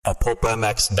Pulp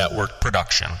MX Network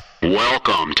production.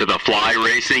 Welcome to the Fly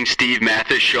Racing Steve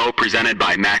Matthes Show, presented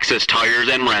by Matthes Tires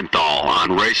and Renthal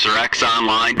on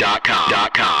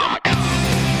RacerXOnline.com.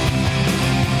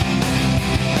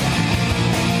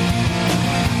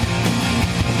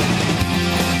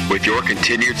 With your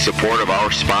continued support of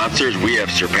our sponsors, we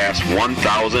have surpassed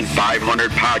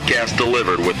 1,500 podcasts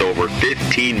delivered with over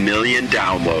 15 million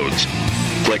downloads.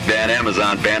 Click that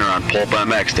Amazon banner on Pulp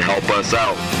MX to help us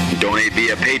out. Donate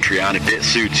via Patreon if it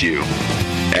suits you.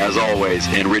 As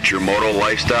always, enrich your moto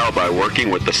lifestyle by working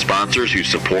with the sponsors who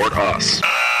support us.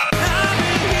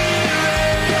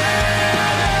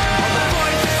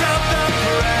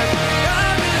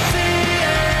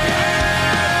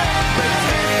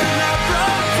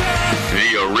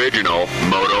 Original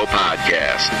Moto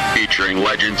Podcast, featuring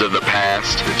legends of the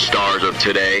past, stars of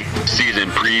today, season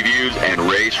previews and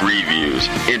race reviews,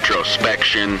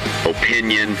 introspection,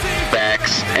 opinion,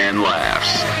 facts, and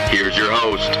laughs. Here's your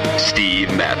host, Steve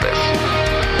Matthes.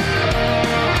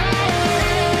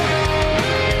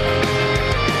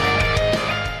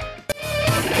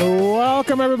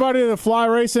 Welcome, everybody, to the Fly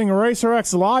Racing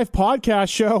RacerX live podcast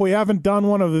show. We haven't done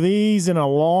one of these in a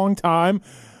long time.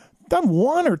 Done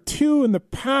one or two in the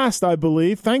past, I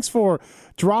believe. Thanks for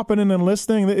dropping in and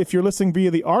listening. If you're listening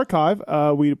via the archive,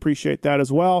 we'd appreciate that as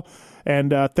well.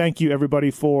 And thank you,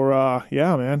 everybody, for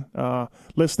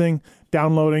listening,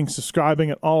 downloading,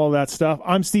 subscribing, and all of that stuff.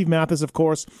 I'm Steve Matthes, of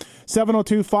course.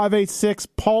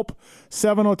 702-586-PULP,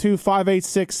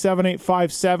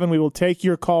 702-586-7857. We will take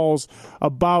your calls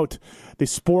about the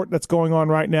sport that's going on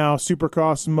right now,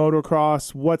 Supercross,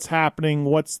 motocross, what's happening,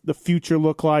 what's the future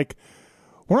look like.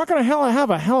 We're not going to have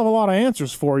a hell of a lot of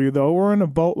answers for you, though. We're in a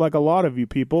boat like a lot of you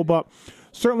people, but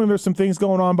certainly there's some things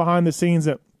going on behind the scenes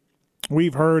that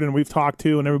we've heard and we've talked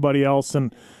to and everybody else,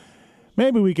 and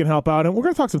maybe we can help out. And we're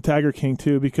going to talk some Tiger King,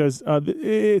 too, because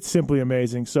it's simply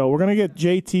amazing. So we're going to get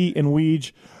JT and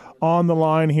Weege on the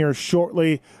line here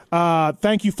shortly.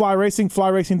 Thank you, Fly Racing,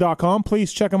 flyracing.com.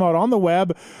 Please check them out on the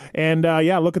web. And,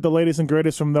 look at the latest and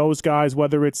greatest from those guys,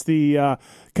 whether it's the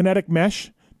Kinetic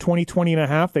Mesh 2020 and a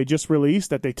half they just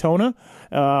released at Daytona,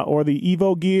 or the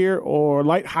Evo gear, or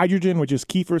light hydrogen, which is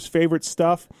Kiefer's favorite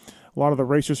stuff, a lot of the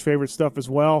racers' favorite stuff as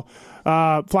well.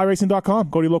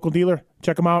 Flyracing.com, go to your local dealer,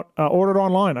 check them out, order it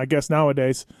online, I guess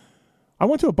nowadays. I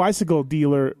went to a bicycle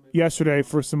dealer yesterday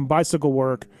for some bicycle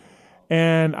work,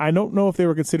 and I don't know if they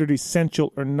were considered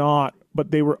essential or not, but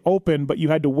they were open, but you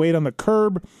had to wait on the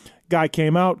curb. Guy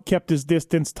came out, kept his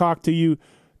distance, talked to you,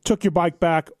 took your bike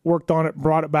back, worked on it,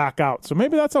 brought it back out. So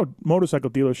maybe that's how motorcycle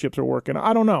dealerships are working.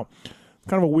 I don't know.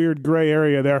 Kind of a weird gray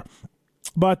area there.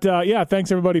 But,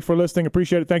 thanks, everybody, for listening.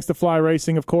 Appreciate it. Thanks to Fly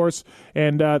Racing, of course.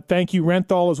 And thank you,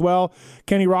 Renthal, as well.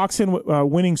 Kenny Roxon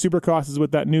winning Supercrosses with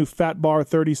that new Fat Bar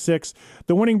 36.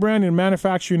 The winning brand in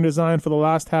manufacturing design for the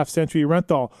last half-century.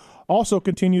 Renthal also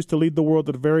continues to lead the world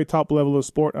at the very top level of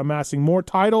sport, amassing more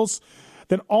titles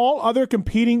than all other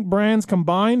competing brands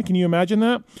combined. Can you imagine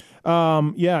that?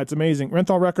 It's amazing.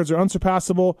 Renthal records are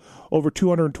unsurpassable. Over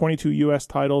 222 U.S.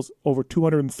 titles, over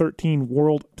 213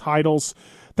 world titles.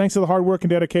 Thanks to the hard work and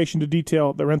dedication to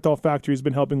detail, the Renthal factory has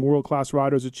been helping world-class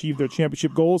riders achieve their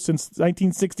championship goals since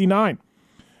 1969.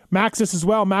 Matthes as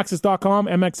well, Matthes.com,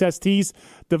 MXSTs,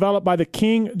 developed by the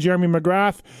King, Jeremy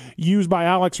McGrath, used by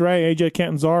Alex Ray, AJ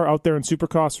Cantanzaro out there in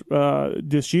Supercross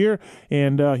this year.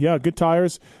 And, good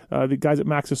tires. The guys at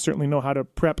Matthes certainly know how to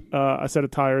prep a set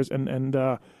of tires and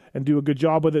do a good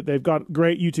job with it. They've got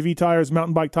great UTV tires,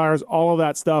 mountain bike tires, all of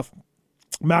that stuff.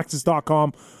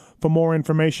 Matthes.com for more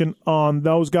information on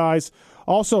those guys.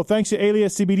 Also, thanks to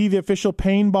Alias CBD, the official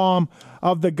pain bomb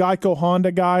of the Geico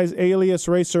Honda guys. Alias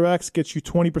Racer X gets you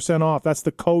 20% off. That's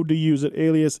the code to use at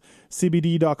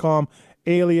aliascbd.com.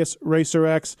 Alias Racer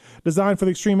X, designed for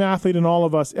the extreme athlete and all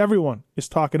of us. Everyone is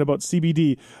talking about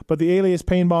CBD, but the Alias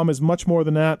Pain Bomb is much more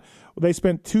than that. They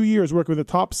spent 2 years working with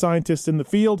the top scientists in the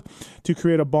field to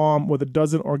create a bomb with a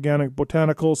dozen organic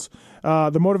botanicals.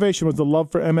 The motivation was the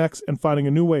love for MX and finding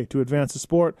a new way to advance the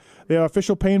sport. They are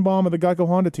official pain bomb of the Geico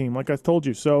Honda team, like I told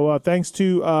you. So thanks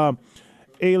to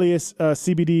Alias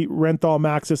CBD, Renthal,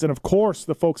 Matthes, and of course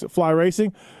the folks at Fly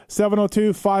Racing.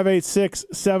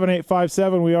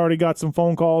 702-586-7857. We already got some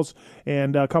phone calls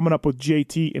and coming up with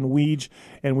JT and Weege,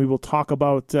 and we will talk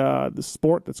about the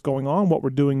sport that's going on, what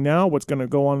we're doing now, what's going to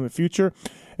go on in the future,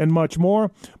 and much more.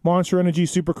 Monster Energy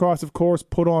Supercross, of course,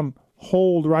 put on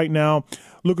hold right now.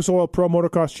 Lucas Oil Pro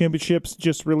Motocross Championships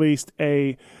just released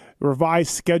a revised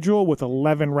schedule with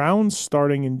 11 rounds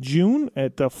starting in June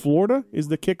at Florida is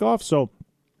the kickoff. So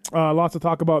lots to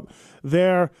talk about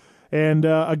there. And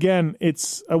again,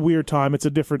 it's a weird time. It's a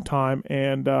different time,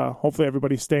 and hopefully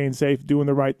everybody's staying safe, doing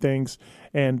the right things,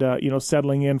 and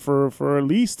settling in for at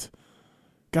least,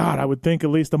 God, I would think at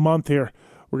least a month here.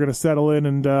 We're going to settle in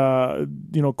and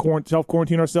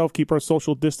self-quarantine ourselves, keep our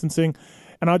social distancing.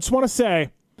 And I just want to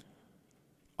say,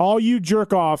 all you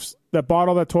jerk-offs that bought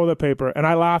all that toilet paper, and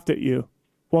I laughed at you.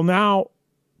 Well, now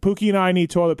Pookie and I need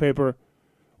toilet paper.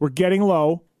 We're getting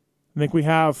low. I think we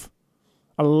have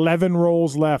 11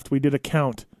 rolls left. We did a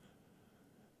count.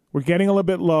 We're getting a little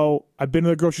bit low. I've been to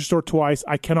the grocery store twice.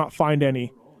 I cannot find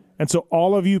any. And so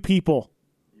all of you people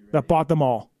that bought them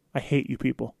all, I hate you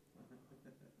people.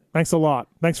 Thanks a lot.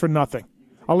 Thanks for nothing.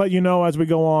 I'll let you know as we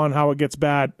go on how it gets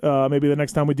bad. Maybe the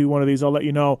next time we do one of these, I'll let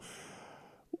you know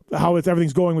how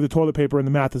everything's going with the toilet paper in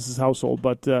the Matthes household.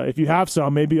 But if you have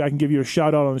some, maybe I can give you a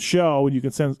shout out on the show, and you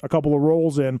can send a couple of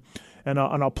rolls in, and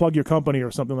I'll plug your company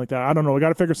or something like that. I don't know. We got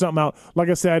to figure something out. Like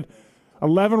I said,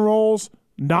 11 rolls,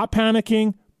 not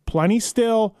panicking, plenty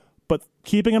still, but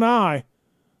keeping an eye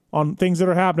on things that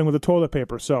are happening with the toilet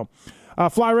paper. So,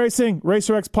 Fly Racing,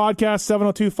 RacerX Podcast,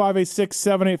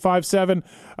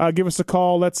 702-586-7857. Give us a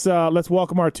call. Let's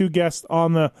welcome our two guests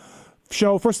on the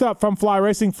show. First up, from Fly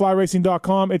Racing,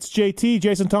 flyracing.com. It's JT,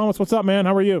 Jason Thomas. What's up, man?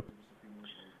 How are you?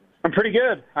 I'm pretty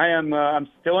good. I'm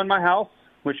still in my house,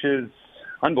 which is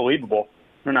unbelievable.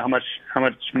 I don't know how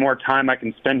much more time I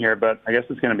can spend here, but I guess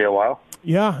it's going to be a while.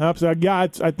 Yeah, absolutely. Yeah,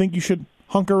 I think you should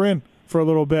hunker in for a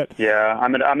little bit. Yeah,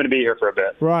 I'm gonna be here for a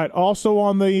bit. Right. Also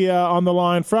on the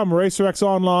line from RacerX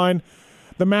Online,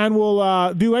 the man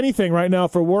will do anything right now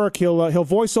for work. He'll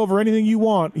voice over anything you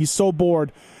want. He's so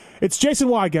bored. It's Jason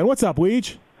Weege. What's up,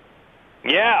 Weege?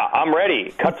 Yeah, I'm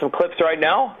ready. Cut some clips right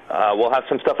now. We'll have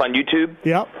some stuff on YouTube.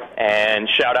 Yep. And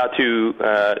shout out to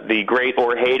the great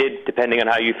or hated, depending on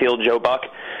how you feel, Joe Buck,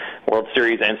 World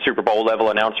Series and Super Bowl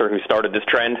level announcer who started this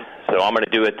trend. So I'm going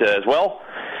to do it as well.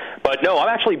 But no, I'm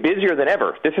actually busier than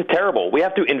ever. This is terrible. We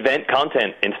have to invent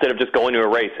content instead of just going to a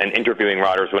race and interviewing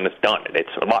riders when it's done. It's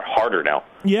a lot harder now.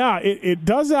 Yeah, it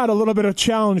does add a little bit of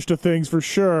challenge to things for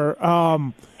sure.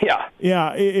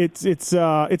 Yeah,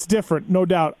 it's different, no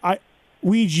doubt.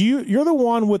 Weege, you're the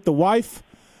one with the wife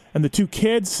and the two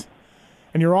kids,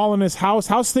 and you're all in this house.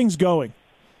 How's things going?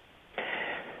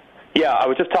 Yeah, I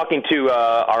was just talking to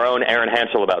our own Aaron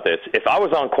Hansel about this. If I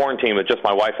was on quarantine with just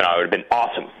my wife and I, it would have been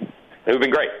awesome. It would have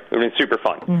been great. It would have been super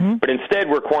fun. Mm-hmm. But instead,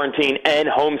 we're quarantined and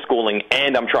homeschooling,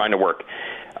 and I'm trying to work.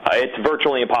 It's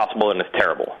virtually impossible, and it's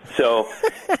terrible. So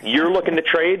you're looking to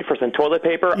trade for some toilet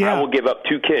paper? Yeah. I will give up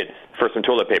 2 kids for some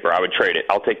toilet paper. I would trade it.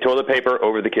 I'll take toilet paper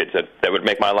over the kids. That would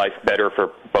make my life better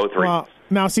for both reasons.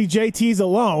 Now, see, JT's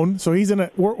alone, so he's in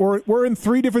we're in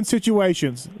 3 different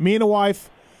situations. Me and a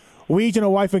wife, Weege and a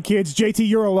wife and kids. JT,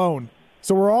 you're alone.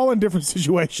 So we're all in different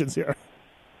situations here.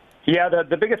 Yeah,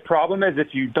 the biggest problem is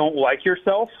if you don't like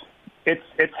yourself, it's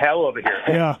hell over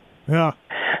here. Yeah.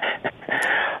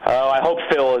 I hope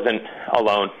Phil isn't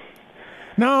alone.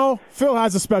 No, Phil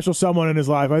has a special someone in his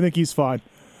life. I think he's fine.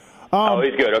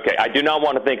 He's good. Okay, I do not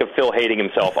want to think of Phil hating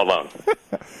himself alone.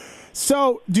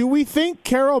 So, do we think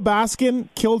Carol Baskin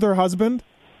killed her husband?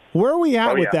 Where are we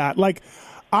at with that? Like,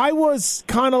 I was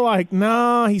kind of like,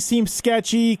 nah, he seems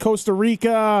sketchy. Costa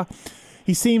Rica,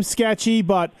 he seems sketchy,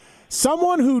 but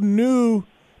someone who knew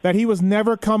that he was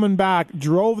never coming back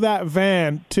drove that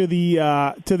van to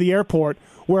the airport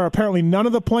where apparently none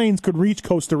of the planes could reach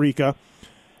Costa Rica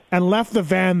and left the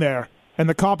van there, and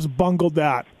the cops bungled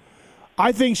that.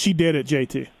 I think she did it,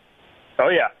 JT. Oh,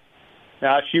 yeah.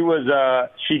 She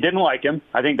didn't like him.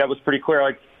 I think that was pretty clear.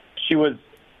 Like, she was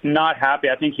not happy.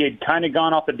 I think he had kind of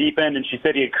gone off the deep end, and she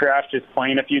said he had crashed his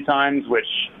plane a few times, which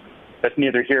that's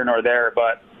neither here nor there.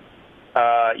 But,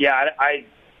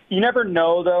 you never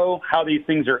know, though, how these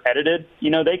things are edited. You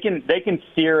know, they can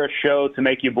steer a show to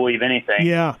make you believe anything.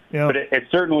 Yeah. But it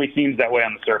certainly seems that way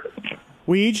on the surface.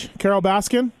 Weege, Carol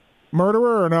Baskin,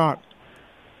 murderer or not?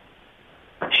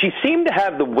 She seemed to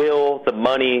have the will, the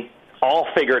money, all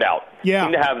figured out. Yeah.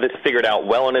 Seemed to have this figured out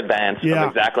well in advance of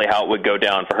exactly how it would go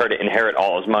down for her to inherit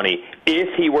all his money if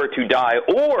he were to die,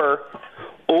 or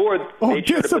they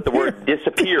should have put the word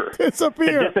disappear.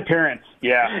 Disappear. The disappearance.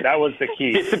 Yeah, that was the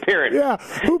key. Disappearance. Yeah.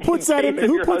 Who puts that in?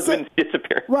 Who puts that?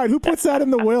 Disappearance. Right. Who puts that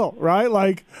in the will? Right.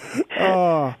 Like,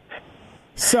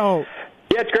 so.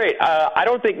 Yeah, it's great. I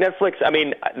don't think Netflix. I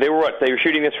mean, they were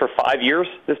shooting this for 5 years.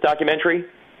 This documentary.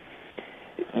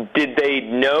 Did they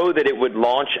know that it would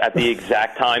launch at the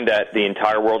exact time that the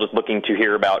entire world is looking to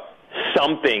hear about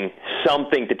something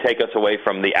to take us away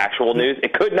from the actual news?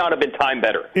 It could not have been timed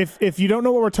better. If you don't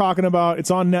know what we're talking about,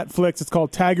 it's on Netflix. It's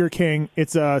called Tiger King.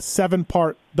 It's a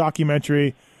 7-part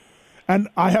documentary. And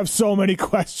I have so many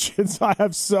questions.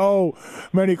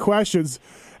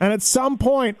 And at some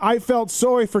point, I felt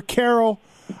sorry for Carol.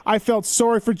 I felt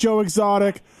sorry for Joe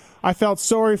Exotic. I felt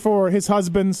sorry for his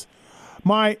husbands.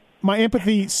 My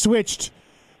empathy switched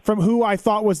from who I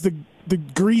thought was the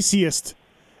greasiest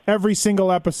every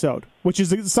single episode, which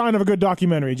is a sign of a good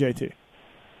documentary, JT.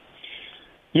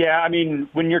 Yeah, I mean,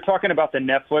 when you're talking about the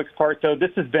Netflix part, though,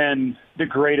 this has been the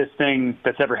greatest thing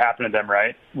that's ever happened to them,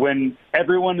 right? When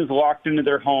everyone is locked into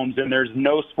their homes and there's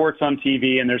no sports on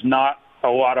TV and there's not a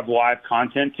lot of live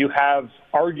content, to have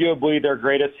arguably their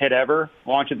greatest hit ever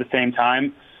launch at the same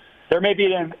time. There may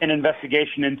be an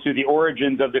investigation into the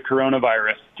origins of the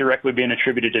coronavirus directly being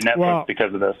attributed to Netflix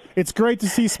because of this. It's great to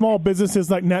see small businesses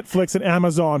like Netflix and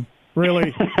Amazon,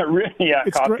 really. Yeah,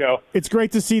 it's Costco. It's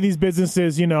great to see these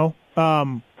businesses,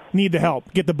 need the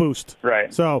help, get the boost.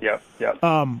 Right. So, yep.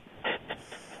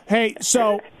 Hey,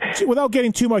 so without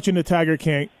getting too much into Tiger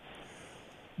King,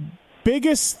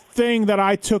 biggest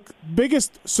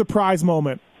surprise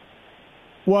moment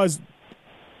was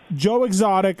Joe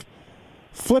Exotic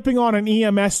flipping on an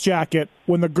EMS jacket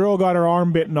when the girl got her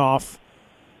arm bitten off,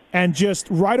 and just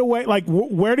right away, like,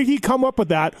 where did he come up with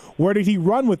that? Where did he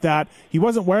run with that? He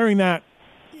wasn't wearing that,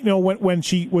 when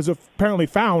she was apparently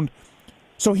found.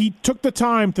 So he took the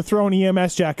time to throw an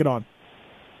EMS jacket on.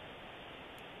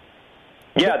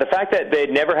 Yeah, the fact that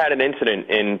they'd never had an incident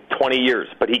in 20 years,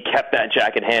 but he kept that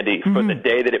jacket handy for the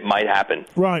day that it might happen.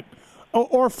 Right.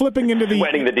 Or flipping into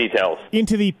sweating the details.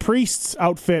 Into the priest's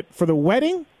outfit for the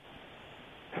wedding?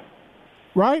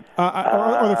 Right?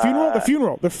 Or the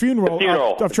funeral? The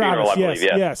funeral of Travis. I believe,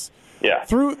 yes. Yeah.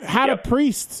 Had a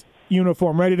priest's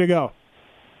uniform ready to go.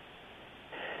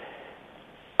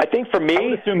 I think for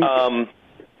me, go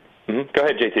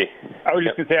ahead, JT. I was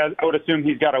just going to say, I would assume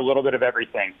he's got a little bit of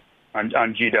everything on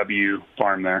GW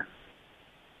Farm there.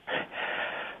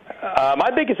 My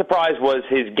biggest surprise was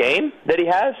his game that he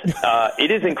has.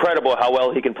 It is incredible how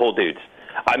well he can pull dudes.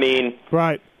 I mean,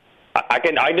 right. I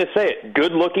can just say it.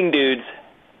 Good-looking dudes,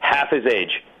 half his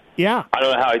age. Yeah. I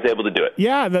don't know how he's able to do it.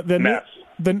 Yeah,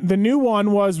 the new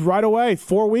one was right away,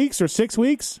 4 weeks or 6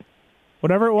 weeks,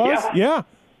 whatever it was. Yeah.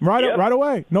 Right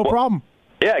away, no problem.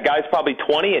 Yeah, guy's probably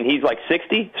 20 and he's like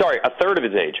 60. Sorry, a third of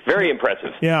his age. Very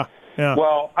impressive. Yeah.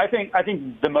 Well, I think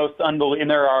the most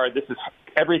unbelievable, and this is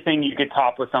everything you could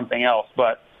top with something else,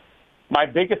 but my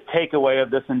biggest takeaway of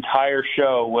this entire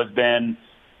show was then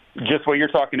just what you're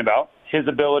talking about, his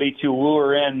ability to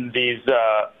lure in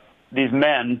these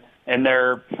men in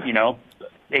their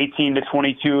 18 to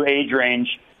 22 age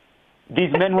range.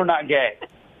 These men were not gay.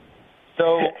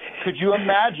 So could you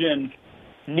imagine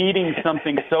needing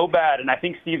something so bad, and I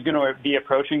think Steve's going to be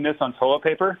approaching this on toilet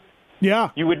paper. Yeah.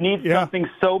 You would need something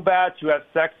so bad to have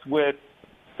sex with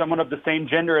someone of the same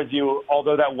gender as you,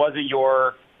 although that wasn't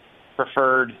your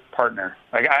preferred partner.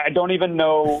 Like, I don't even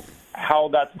know how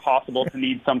that's possible to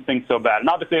need something so bad. And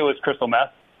obviously it was crystal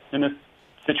meth in this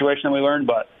situation that we learned,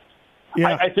 but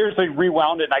I seriously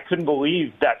rewound it, and I couldn't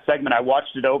believe that segment. I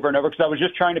watched it over and over because I was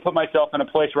just trying to put myself in a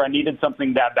place where I needed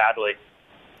something that badly.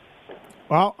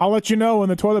 Well, I'll let you know when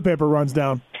the toilet paper runs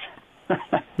down,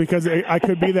 because I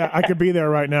could be there. I could be there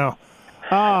right now.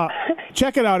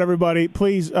 Check it out, everybody.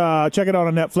 Please check it out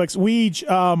on Netflix.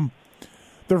 Weege,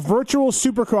 the virtual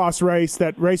Supercross race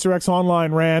that Racer X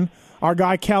Online ran, our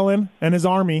guy Kellen and his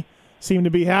army seem to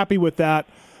be happy with that.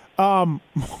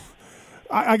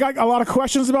 I got a lot of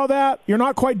questions about that. You're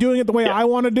not quite doing it the way I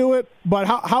want to do it, but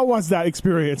how was that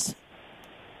experience?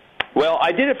 Well,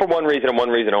 I did it for one reason and one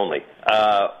reason only.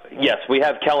 Yes, we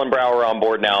have Kellen Brower on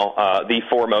board now, the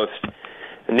foremost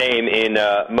name in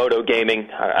moto gaming.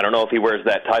 I don't know if he wears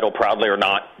that title proudly or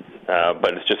not,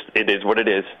 but it is what it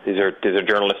is. These are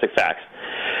journalistic facts.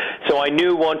 So I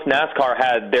knew once NASCAR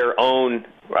had their own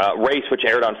race, which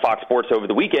aired on Fox Sports over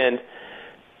the weekend,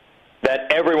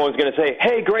 that everyone's going to say,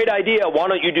 hey, great idea, why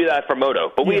don't you do that for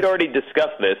moto? But we had already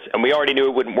discussed this, and we already knew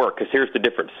it wouldn't work, because here's the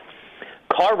difference.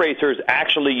 Car racers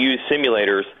actually use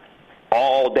simulators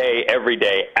all day, every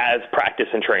day, as practice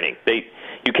and training.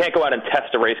 You can't go out and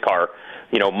test a race car,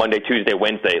 Monday, Tuesday,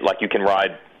 Wednesday, like you can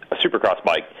ride a supercross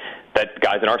bike that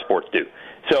guys in our sports do.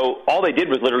 So all they did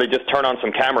was literally just turn on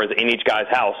some cameras in each guy's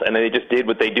house, and they just did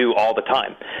what they do all the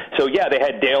time. So, yeah, they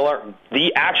had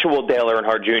the actual Dale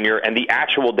Earnhardt Jr. and the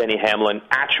actual Denny Hamlin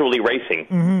actually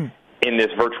racing in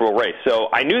this virtual race. So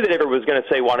I knew that everyone was going to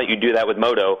say, why don't you do that with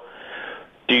moto?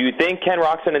 Do you think Ken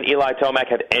Roczen and Eli Tomac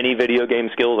have any video game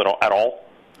skills at all?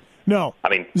 No. I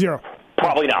mean, zero.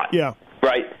 Probably not. Yeah.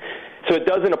 Right? So it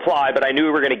doesn't apply, but I knew we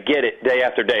were going to get it day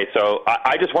after day. So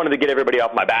I just wanted to get everybody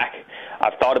off my back.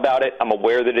 I've thought about it. I'm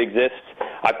aware that it exists.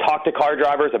 I've talked to car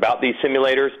drivers about these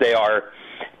simulators. They are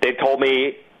They've told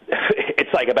me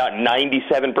it's like about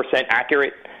 97%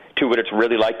 accurate to what it's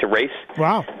really like to race.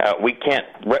 Wow. We can't.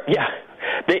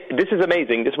 This is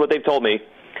amazing. This is what they've told me.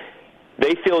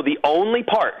 They feel the only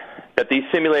part that these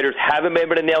simulators haven't been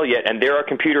able to nail yet, and there are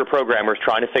computer programmers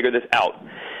trying to figure this out,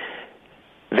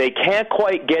 they can't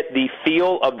quite get the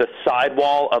feel of the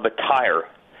sidewall of a tire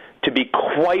to be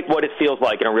quite what it feels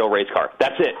like in a real race car.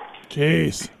 That's it.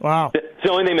 Jeez. Wow. It's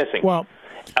the only thing missing. Well,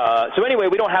 so anyway,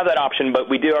 we don't have that option, but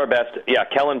we do our best. Yeah,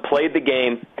 Kellen played the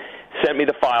game, sent me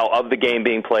the file of the game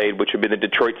being played, which would be the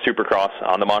Detroit Supercross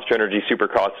on the Monster Energy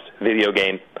Supercross video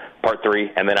game, Part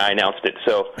 3, and then I announced it.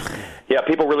 So, yeah,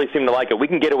 people really seem to like it. We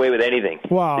can get away with anything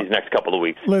these next couple of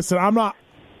weeks. Listen, I'm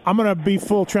going to be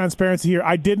full transparency here.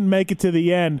 I didn't make it to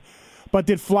the end, but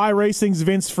did Fly Racing's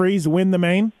Vince Freeze win the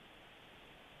main?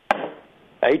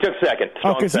 He took second.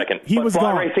 Second. He was Fly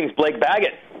gone. Racing's Blake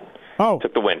Baggett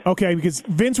took the win. Okay, because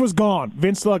Vince was gone.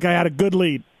 Vince, look, I had a good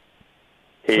lead.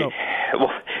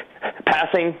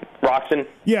 Passing Roxon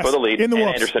for the lead, in the and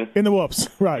whoops. Anderson. In the whoops,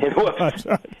 right. In the whoops.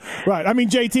 Right. I mean,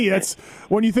 JT, that's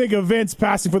when you think of Vince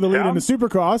passing for the lead in the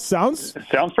Supercross, sounds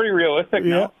pretty realistic.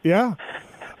 Yeah.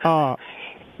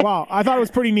 Wow, I thought it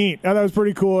was pretty neat. I thought it was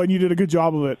pretty cool, and you did a good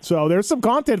job of it. So there's some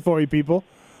content for you, people.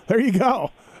 There you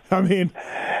go. I mean,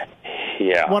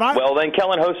 yeah. Well, then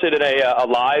Kellen hosted a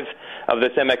live of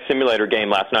this MX Simulator game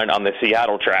last night on the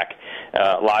Seattle track,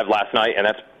 live last night, and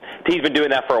he's been doing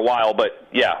that for a while. But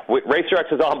yeah, Racer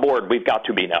X is on board. We've got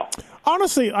to be now.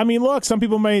 Honestly, I mean, look, some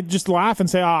people may just laugh and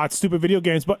say, it's stupid video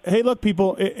games. But hey, look,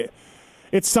 people,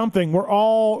 it's something. We're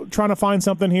all trying to find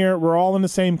something here. We're all in the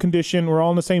same condition. We're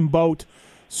all in the same boat.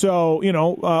 So,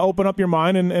 open up your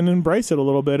mind and embrace it a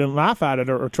little bit and laugh at it,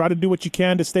 or try to do what you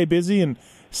can to stay busy and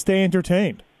stay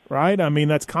entertained, right? I mean,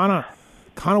 that's kind of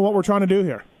what we're trying to do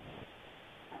here.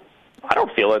 I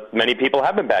don't feel that many people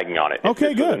have been bagging on it.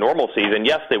 Okay, if good. Was a normal season,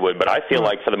 yes, they would, but I feel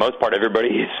like for the most part, everybody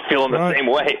is feeling the same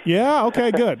way. Yeah.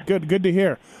 Okay. Good to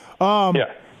hear.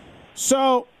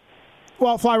 So,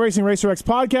 Fly Racing Racer X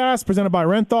podcast presented by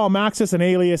Renthal, Matthes, and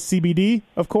Alias CBD,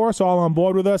 of course, all on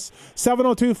board with us.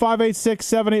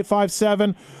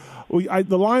 702-586-7857.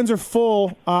 The lines are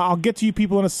full. I'll get to you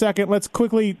people in a second. Let's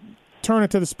quickly turn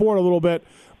it to the sport a little bit,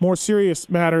 more serious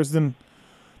matters than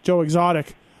Joe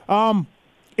Exotic.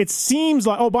 It seems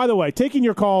like, by the way, taking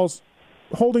your calls,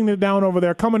 holding it down over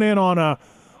there, coming in on a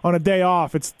day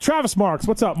off. It's Travis Marks.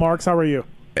 What's up, Marks? How are you?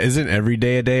 Isn't every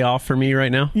day a day off for me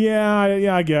right now?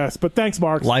 Yeah, I guess. But thanks,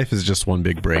 Marks. Life is just one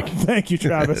big break. Thank you,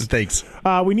 Travis. Thanks.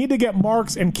 We need to get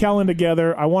Marks and Kellen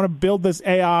together. I want to build this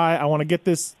AI. I want to get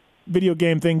this video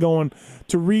game thing going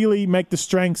to really make the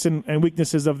strengths and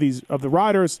weaknesses of the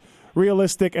riders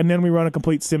realistic, and then we run a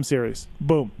complete sim series.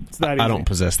 Boom. It's that easy. I don't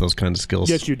possess those kinds of skills.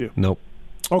 Yes, you do. Nope.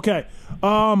 Okay.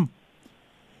 So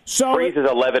Freeze is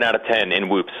 11 out of 10 in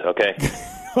whoops, okay?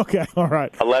 Okay, all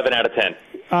right. 11 out of 10.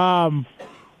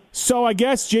 So I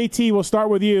guess, JT, we'll start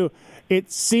with you.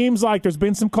 It seems like there's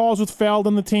been some calls with Feld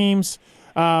and the teams.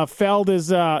 Feld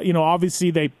is,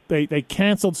 obviously they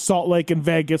canceled Salt Lake and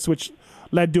Vegas, which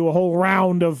led to a whole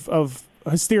round of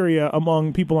hysteria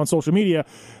among people on social media.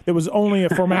 It was only a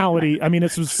formality. I mean,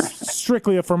 this was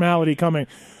strictly a formality coming.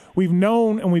 We've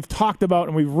known and we've talked about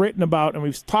and we've written about and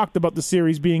we've talked about the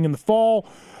series being in the fall.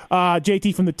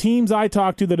 JT, from the teams I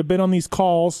talked to that have been on these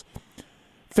calls,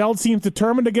 Feld seems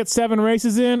determined to get 7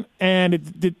 races in, and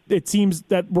it seems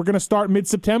that we're going to start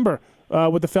mid-September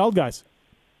with the Feld guys.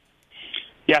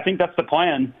 Yeah, I think that's the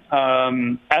plan.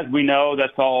 As we know,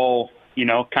 that's all,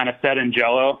 kind of set in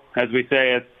jello. As we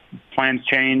say, plans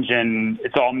change and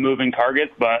it's all moving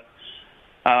targets. But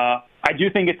I do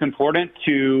think it's important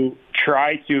to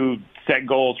try to set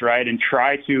goals, right, and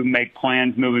try to make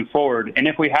plans moving forward. And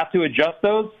if we have to adjust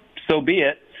those, so be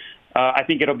it. I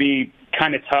think it'll be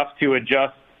kind of tough to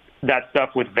adjust that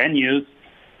stuff with venues.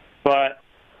 But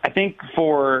I think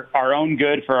for our own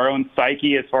good, for our own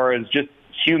psyche, as far as just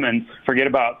humans, forget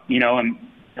about, and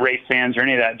race fans or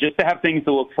any of that, just to have things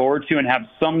to look forward to and have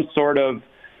some sort of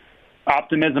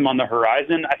optimism on the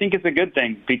horizon, I think it's a good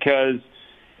thing. Because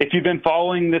if you've been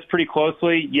following this pretty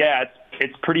closely, yeah,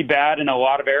 it's pretty bad in a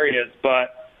lot of areas,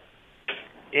 but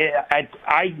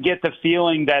I get the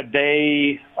feeling that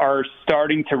they are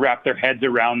starting to wrap their heads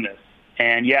around this.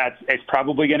 And yeah, it's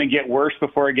probably going to get worse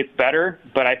before it gets better,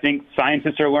 but I think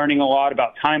scientists are learning a lot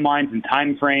about timelines and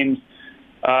time frames.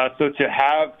 So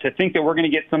to think that we're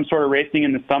going to get some sort of racing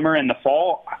in the summer and the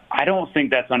fall, I don't think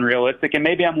that's unrealistic. And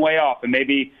maybe I'm way off, and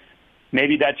maybe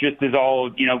that just is all,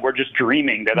 we're just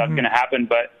dreaming that that's going to happen,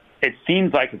 but it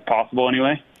seems like it's possible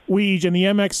anyway. Weege, and the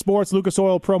MX Sports Lucas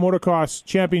Oil Pro Motocross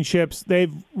Championships,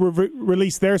 they've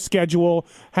released their schedule.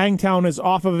 Hangtown is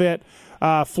off of it.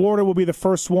 Florida will be the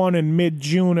first one in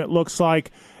mid-June, it looks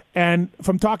like. And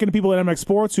from talking to people at MX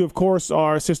Sports, who, of course,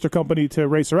 are a sister company to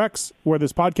Racer X, where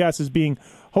this podcast is being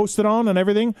hosted on and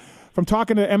everything, from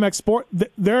talking to MX Sport,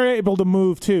 they're able to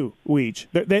move too, Weege.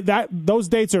 Those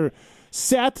dates are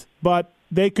set, but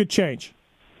they could change.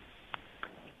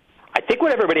 I think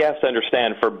what everybody has to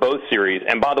understand for both series,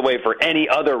 and by the way, for any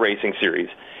other racing series,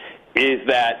 is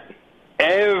that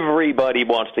everybody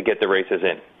wants to get the races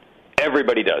in.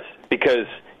 Everybody does, because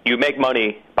you make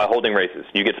money by holding races.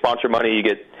 You get sponsor money, you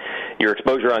get your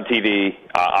exposure on TV.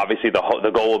 Obviously,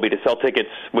 the goal will be to sell tickets,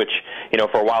 which,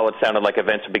 for a while it sounded like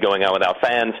events would be going on without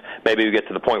fans. Maybe we get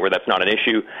to the point where that's not an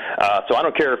issue. So I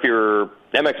don't care if you're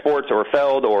MX Sports or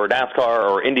Feld or NASCAR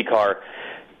or IndyCar,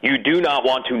 you do not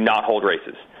want to not hold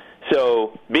races.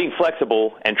 So being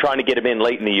flexible and trying to get them in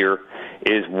late in the year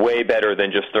is way better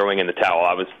than just throwing in the towel.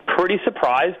 I was pretty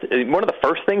surprised. One of the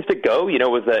first things to go,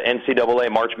 was the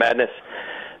NCAA March Madness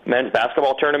men's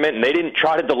basketball tournament, and they didn't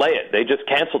try to delay it. They just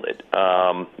canceled it.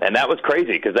 And that was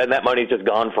crazy, because then that money's just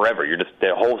gone forever.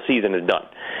 The whole season is done.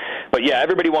 But, yeah,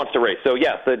 everybody wants to race. So,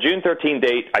 yes, the June 13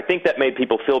 date, I think that made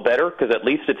people feel better, because at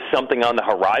least it's something on the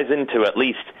horizon to at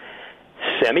least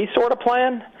semi-sort of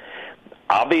plan.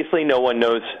 Obviously, no one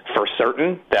knows for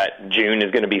certain that June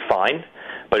is going to be fine,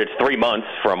 but it's 3 months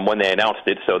from when they announced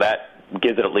it, so that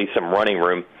gives it at least some running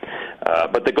room.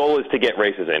 But the goal is to get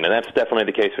races in, and that's definitely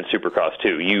the case with Supercross,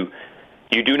 too.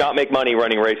 You do not make money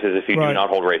running races if you do not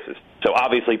hold races. So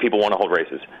obviously people want to hold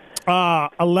races.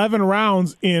 11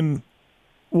 rounds in,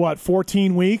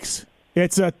 14 weeks?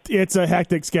 It's a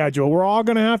hectic schedule. We're all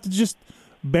going to have to just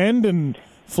bend and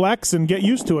flex and get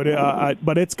used to it.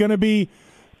 But it's going to be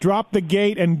drop the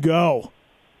gate and go.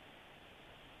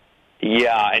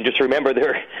 Yeah, and just remember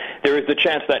there is the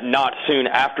chance that not soon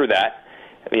after that,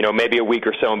 maybe a week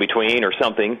or so in between or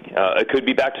something, it could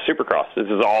be back to Supercross. This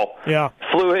is all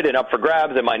fluid and up for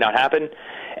grabs. It might not happen.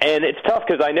 And it's tough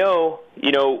because I know,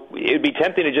 it would be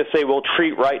tempting to just say, we'll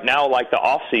treat right now like the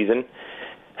off-season.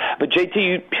 But,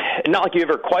 JT, not like you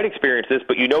ever quite experienced this,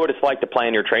 but you know what it's like to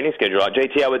plan your training schedule out.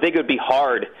 JT, I would think it would be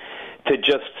hard to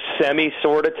just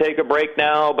sort of take a break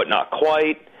now, but not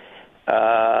quite. In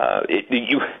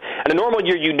a normal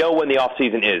year, you know when the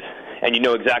off-season is, and you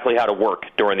know exactly how to work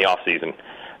during the off-season.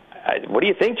 What do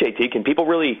you think, JT?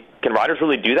 Can riders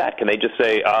really do that? Can they just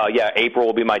say, April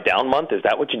will be my down month? Is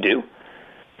that what you do?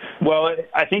 Well,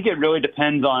 I think it really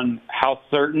depends on how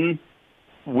certain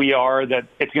we are that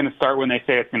it's going to start when they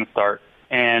say it's going to start.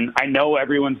 And I know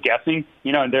everyone's guessing.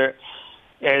 They're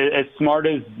as smart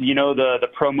as, the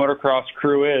pro motocross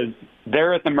crew is,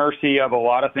 they're at the mercy of a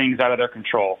lot of things out of their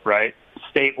control, right?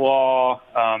 State law,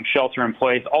 shelter in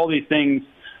place, all these things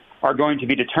are going to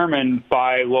be determined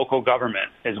by local government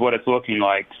is what it's looking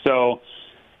like. So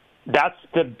that's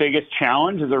the biggest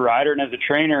challenge as a rider and as a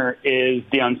trainer is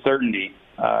the uncertainty.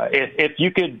 If you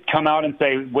could come out and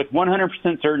say, with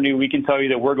 100% certainty, we can tell you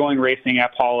that we're going racing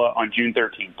at Paula on June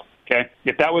 13th, okay?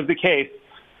 If that was the case,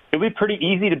 it would be pretty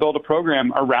easy to build a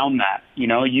program around that. You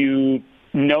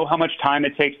know how much time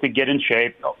it takes to get in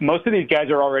shape. Most of these guys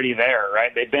are already there,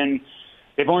 right?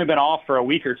 They've only been off for a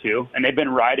week or two, and they've been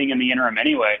riding in the interim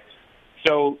anyway.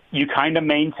 So you kind of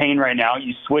maintain right now.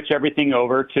 You switch everything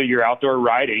over to your outdoor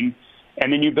riding,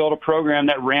 and then you build a program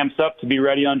that ramps up to be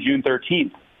ready on June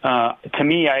 13th. To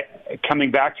me, coming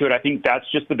back to it, I think that's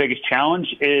just the biggest challenge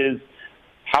is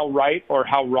how right or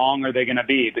how wrong are they going to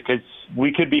be? Because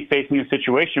we could be facing a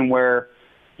situation where,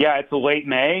 it's a late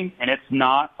May and it's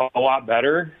not a lot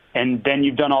better, and then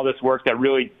you've done all this work that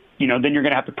really, then you're going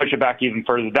to have to push it back even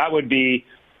further. That would be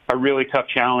a really tough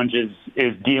challenge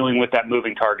is dealing with that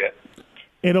moving target.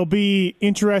 It'll be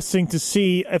interesting to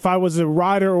see if I was a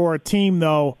rider or a team,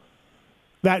 though,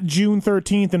 that June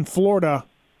 13th in Florida,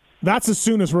 that's as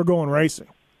soon as we're going racing.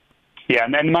 Yeah,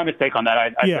 and my mistake on that,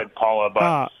 I said Paula,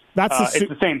 but it's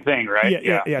the same thing, right?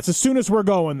 Yeah. It's as soon as we're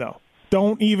going, though.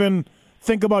 Don't even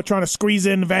think about trying to squeeze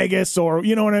in Vegas or,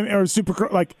 what I mean, or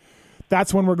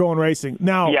that's when we're going racing.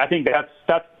 Now, yeah, I think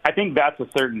that's a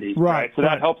certainty, right? So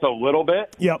that helps a little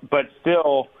bit. Yep. But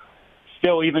still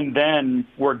even then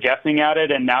we're guessing at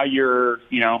it, and now you're,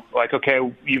 okay,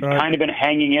 you've kind of been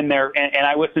hanging in there. And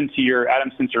I listened to your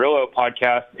Adam Cincerillo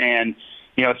podcast, and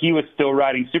he was still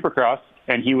riding Supercross,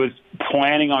 and he was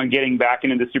planning on getting back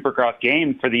into the Supercross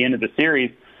game for the end of the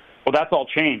series. Well, that's all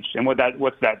changed. And what's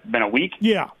that been, a week?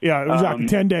 Yeah, exactly.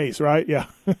 10 days, right? Yeah.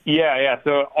 Yeah.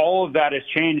 So all of that has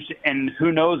changed, and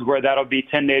who knows where that'll be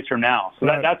 10 days from now. So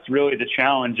Right. that's really the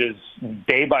challenge, is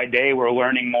day by day we're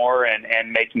learning more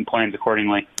and making plans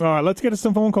accordingly. All right, let's get to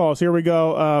some phone calls. Here we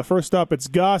go. First up, it's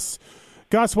Gus.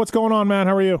 Gus, what's going on, man?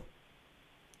 How are you?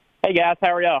 Hey, guys.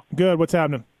 How are y'all? Good. What's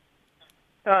happening?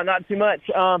 Not too much.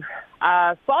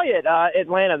 I saw you at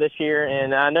Atlanta this year,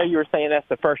 and I know you were saying that's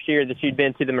the first year that you'd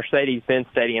been to the Mercedes-Benz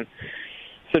Stadium.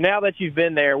 So now that you've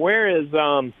been there, what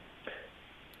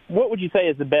would you say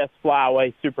is the best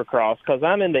flyaway Supercross? Because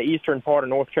I'm in the eastern part of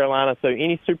North Carolina, so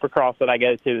any Supercross that I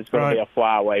go to is going to be a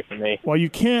flyaway for me. Well, you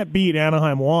can't beat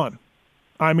Anaheim 1.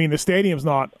 I mean, the stadium's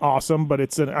not awesome, but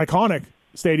it's an iconic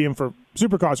stadium for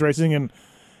Supercross racing, and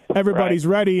everybody's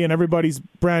ready and everybody's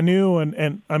brand new,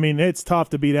 and I mean, it's tough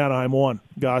to beat Anaheim 1.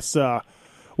 Gus,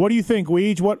 what do you think,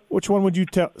 Weege? Which one would you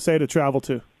say to travel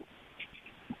to?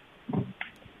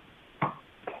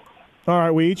 All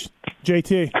right, Weege.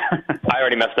 JT. I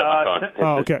already messed up my phone.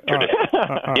 Oh, okay. All right.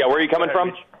 Yeah, where are you coming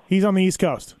from? He's on the East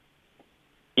Coast.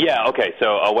 Yeah, okay,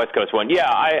 so a West Coast one.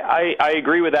 Yeah, I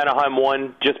agree with Anaheim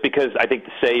 1, just because I think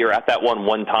to say you're at that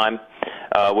one time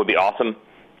would be awesome.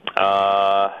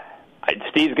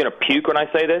 Steve's going to puke when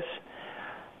I say this.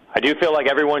 I do feel like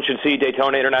everyone should see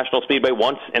Daytona International Speedway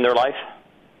once in their life.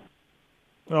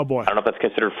 Oh, boy. I don't know if that's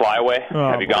considered flyaway.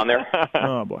 Have you gone there?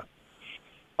 Oh, boy.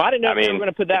 I didn't know if they were going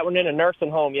to put that one in a nursing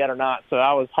home yet or not, so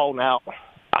I was holding out.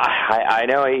 I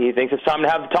know he thinks it's time to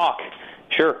have the talk.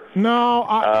 Sure. No.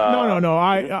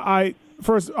 I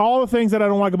first, all the things that I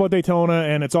don't like about Daytona,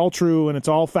 and it's all true and it's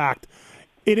all fact.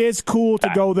 It is cool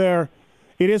to go there.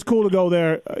 It is cool to go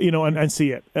there, and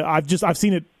see it. I've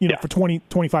seen it, for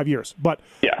 25 years. But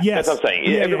yes, that's what I'm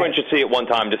saying. Everyone should see it one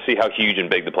time to see how huge and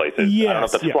big the place is. Yes, I don't know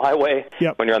if that's flyaway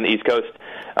when you're on the East Coast.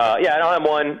 I don't have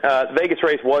one. The Vegas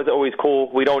race was always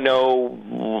cool. We don't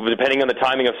know, depending on the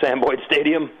timing of Sam Boyd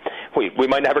Stadium, we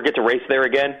might never get to race there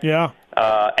again. Yeah.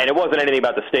 And it wasn't anything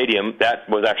about the stadium. That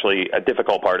was actually a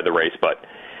difficult part of the race. But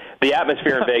the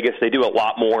atmosphere in Vegas, they do a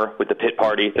lot more with the pit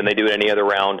party than they do at any other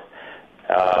round.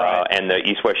 And the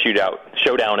East-West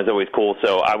showdown is always cool,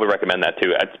 so I would recommend that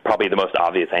too. That's probably the most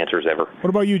obvious answers ever. What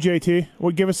about you, JT?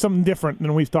 Well, give us something different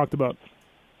than we've talked about.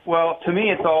 Well, to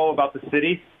me, it's all about the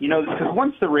city. Because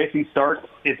once the racing starts,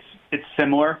 it's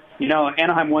similar.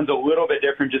 Anaheim 1's a little bit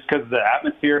different just because of the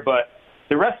atmosphere, but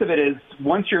the rest of it is,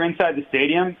 once you're inside the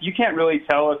stadium, you can't really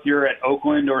tell if you're at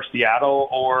Oakland or Seattle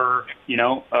or,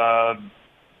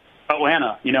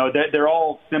 Atlanta. They're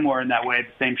all similar in that way,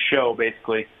 the same show,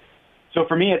 basically. So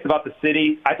for me, it's about the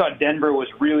city. I thought Denver was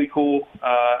really cool.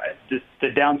 The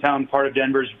downtown part of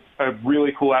Denver's a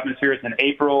really cool atmosphere. It's in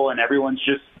April, and everyone's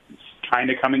just kind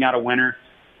of coming out of winter.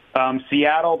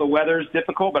 Seattle, the weather's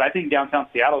difficult, but I think downtown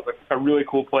Seattle is a really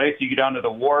cool place. You go down to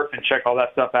the wharf and check all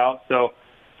that stuff out. So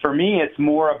for me, it's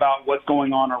more about what's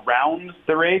going on around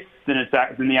the race than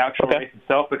the actual race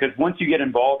itself, because once you get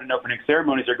involved in opening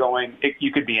ceremonies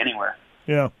you could be anywhere.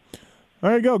 Yeah.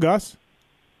 There you go, Gus.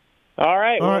 All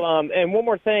right. And one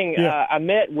more thing. I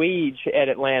met Weege at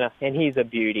Atlanta, and he's a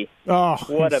beauty. Oh,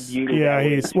 what a beauty!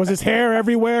 Yeah, was his hair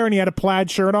everywhere, and he had a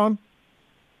plaid shirt on?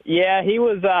 Yeah, he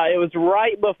was. It was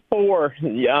right before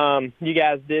you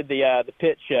guys did the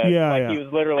pit show. Yeah, He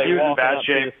was literally walking up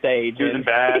to the stage. He was in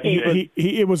bad shape.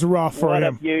 It was rough for him.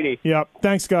 What a beauty! Yep.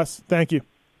 Thanks, Gus. Thank you.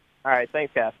 All right,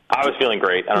 thanks, guys. I was feeling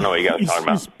great. I don't know what you guys are talking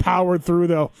about. He's powered through,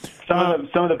 though. Some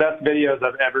of the best videos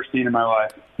I've ever seen in my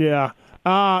life. Yeah.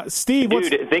 Steve,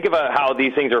 dude, think about how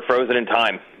these things are frozen in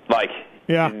time.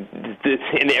 In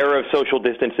the era of social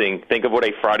distancing, think of what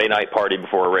a Friday night party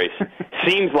before a race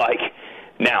seems like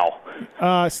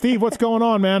now. Steve, what's going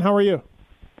on, man? How are you?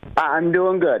 I'm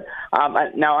doing good.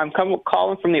 Now, I'm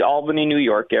calling from the Albany, New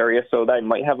York area, so that I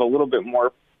might have a little bit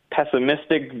more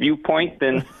pessimistic viewpoint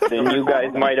than you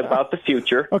guys might about the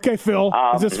future. Okay, Phil.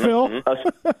 Is this Phil?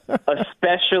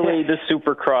 Especially the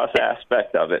Supercross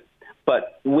aspect of it.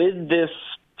 But with this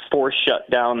forced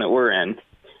shutdown that we're in,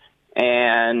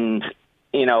 and,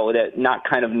 that not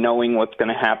kind of knowing what's going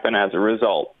to happen as a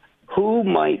result, who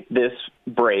might this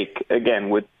break, again,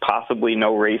 with possibly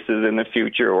no races in the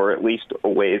future or at least a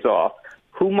ways off,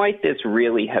 who might this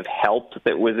really have helped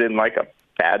that was in, a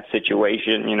bad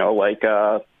situation,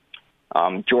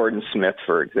 Jordan Smith,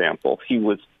 for example? He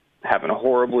was having a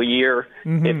horrible year.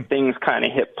 Mm-hmm. If things kind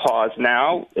of hit pause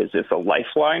now, is this a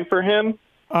lifeline for him?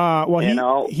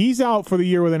 He's out for the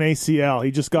year with an ACL.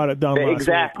 He just got it done last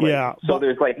week. Yeah. So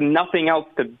there's nothing else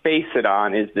to base it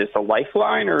on. Is this a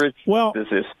lifeline, or does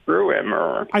this screw him?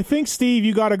 Or I think, Steve,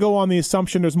 you got to go on the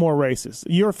assumption there's more races.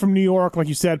 You're from New York, like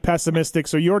you said, pessimistic.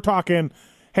 So you're talking,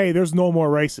 hey, there's no more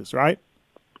races, right?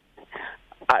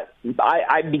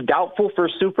 I'd be doubtful for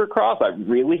Supercross. I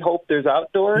really hope there's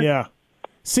outdoors. Yeah.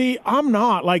 See, I'm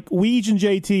not like Weege and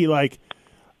JT. Like,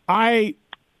 I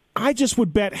just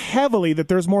would bet heavily that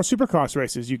there's more Supercross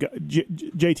races. You got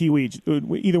JT, Weege,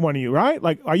 either one of you, right?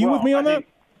 Like, are you with me on that?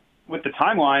 With the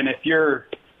timeline,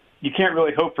 you can't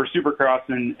really hope for Supercross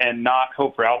and not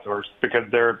hope for outdoors, because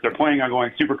they're planning on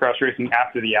going Supercross racing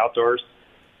after the outdoors.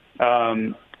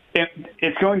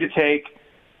 It's going to take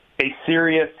a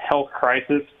serious health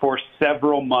crisis for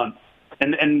several months.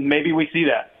 And maybe we see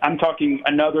that. I'm talking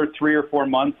another 3 or 4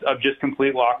 months of just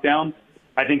complete lockdown,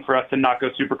 I think, for us to not go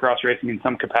Supercross racing in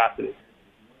some capacity.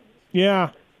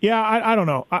 Yeah, I don't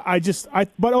know.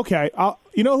 But okay.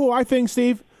 You know who I think,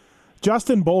 Steve?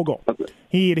 Justin Bogle.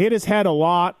 He had hit his head a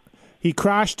lot. He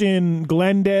crashed in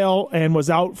Glendale and was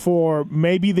out for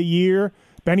maybe the year.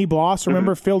 Benny Bloss,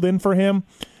 remember, filled in for him.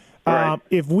 Right.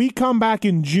 If we come back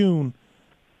in June,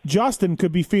 Justin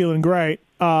could be feeling great.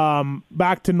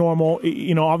 Back to normal.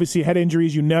 You know, obviously head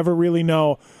injuries, you never really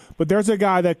know. But there's a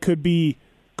guy that could be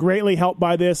greatly helped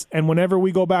by this, and whenever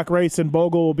we go back racing,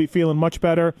 Bogle will be feeling much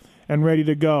better and ready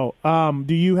to go.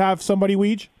 Do you have somebody,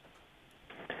 Weege?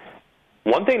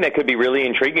 One thing that could be really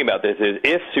intriguing about this is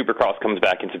if Supercross comes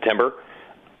back in September,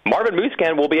 Marvin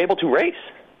Musquin will be able to race.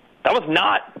 That was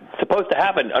not supposed to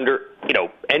happen under,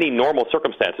 any normal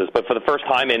circumstances, but for the first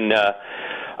time in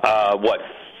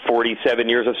 47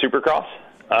 years of Supercross,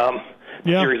 the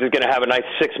series is going to have a nice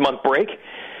 6-month break.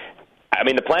 I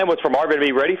mean, the plan was for Marvin to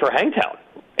be ready for Hangtown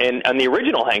and on the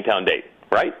original Hangtown date,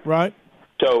 right? Right.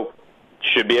 So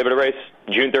should be able to race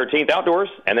June 13th outdoors,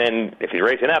 and then if he's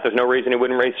racing that, there's no reason he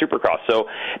wouldn't race Supercross. So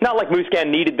not like Musquin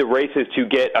needed the races to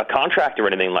get a contract or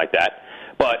anything like that,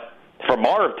 but for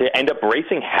Marv to end up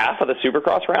racing half of the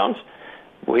Supercross rounds,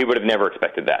 well, he would have never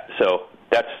expected that. So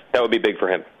that would be big for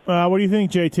him. What do you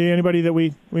think, JT? Anybody that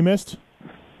we missed?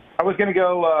 I was going to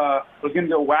go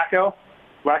Wacko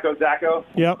Zacco.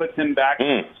 Yep. Puts him back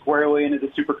squarely into the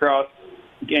Supercross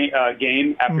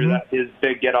game after that his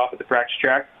big get off at the practice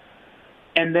track.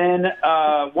 And then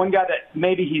one guy that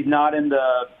maybe he's not in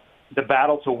the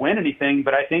battle to win anything,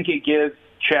 but I think it gives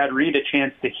Chad Reed a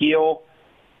chance to heal,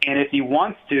 and if he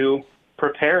wants to,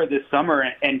 prepare this summer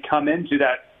and come into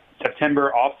that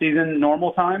September off-season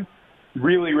normal time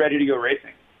really ready to go racing.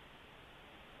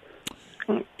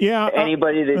 Yeah.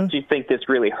 Anybody that you think this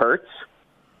really hurts?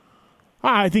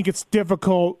 I think it's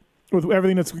difficult with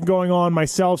everything that's going on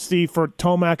myself, Steve, for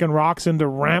Tomac and Roczen to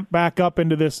ramp back up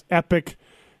into this epic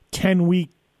 10-week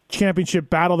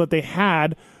championship battle that they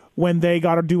had when they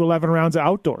got to do 11 rounds of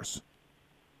outdoors.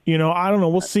 I don't know.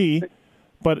 We'll see.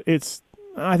 But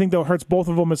I think that hurts both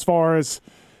of them as far as,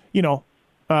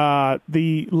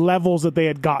 the levels that they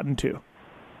had gotten to.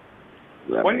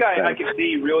 One guy I could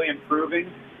see really improving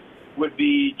would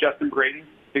be Justin Brayton,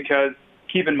 because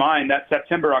keep in mind that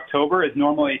September, October is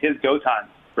normally his go time,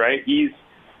 right? He's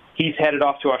headed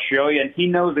off to Australia, and he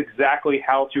knows exactly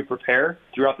how to prepare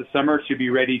throughout the summer to be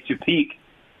ready to peak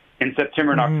in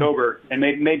September and October, and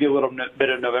maybe a little bit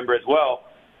of November as well.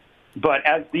 But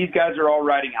as these guys are all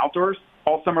riding outdoors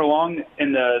all summer long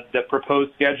in the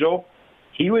proposed schedule,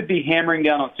 he would be hammering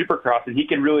down on Supercross, and he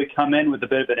can really come in with a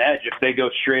bit of an edge if they go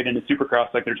straight into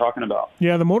Supercross like they're talking about.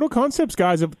 Yeah, the Moto Concepts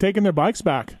guys have taken their bikes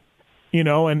back,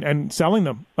 and selling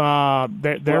them. Well,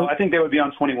 I think they would be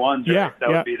on 21s. Right? Yeah, that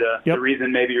would be the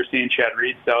reason maybe you're seeing Chad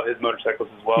Reed sell his motorcycles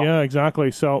as well. Yeah, exactly.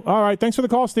 So, all right, thanks for the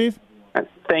call, Steve.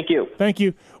 Thank you.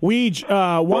 Weege,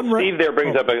 Steve there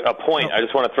brings up a point I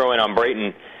just want to throw in on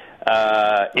Brayton.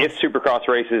 If Supercross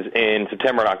races in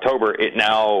September and October, it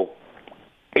now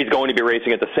is going to be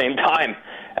racing at the same time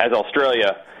as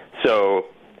Australia. So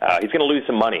he's going to lose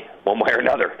some money one way or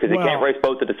another because he can't race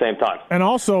both at the same time. And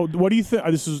also, what do you think?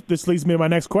 This leads me to my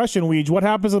next question, Weege. What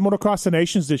happens at Motocross the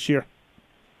Nations this year?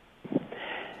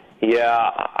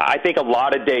 Yeah, I think a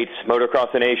lot of dates,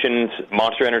 Motocross the Nations,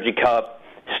 Monster Energy Cup,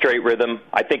 Straight Rhythm,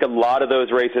 I think a lot of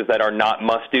those races that are not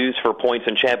must-dos for points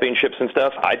and championships and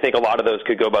stuff, I think a lot of those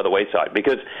could go by the wayside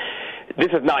because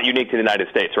this is not unique to the United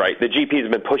States, right? The GP has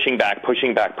been pushing back.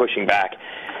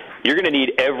 You're going to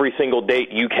need every single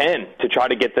date you can to try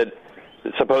to get the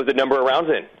supposed number of rounds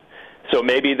in. So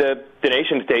maybe the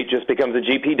Nations date just becomes a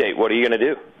GP date. What are you going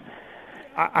to do?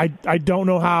 I don't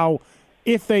know how,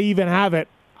 if they even have it.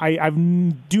 I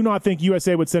do not think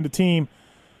USA would send a team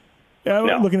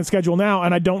looking at the schedule now,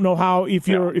 and I don't know how if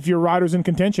your rider's in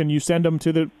contention, you send them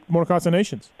to the Motocross of the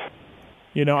Nations.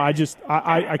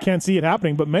 I can't see it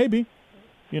happening, but maybe,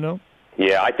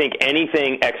 Yeah, I think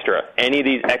anything extra, any of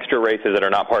these extra races that are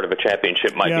not part of a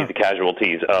championship might be the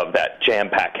casualties of that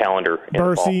jam-packed calendar.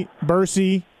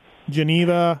 Bercy,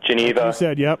 Geneva. Like you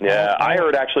said, yep. Yeah, I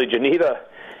heard actually Geneva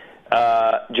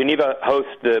Geneva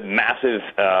hosts the massive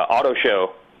auto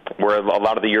show where a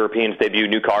lot of the Europeans debut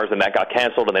new cars, and that got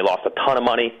canceled, and they lost a ton of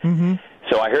money. Mm-hmm.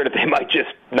 So I heard that they might just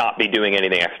not be doing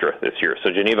anything extra this year.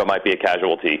 So Geneva might be a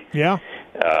casualty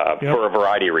for a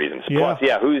variety of reasons. Yeah.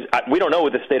 Plus, we don't know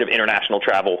with the state of international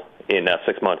travel in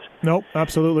 6 months. Nope,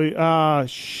 absolutely.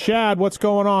 Shad, what's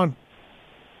going on?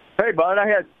 Hey, bud, I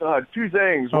had two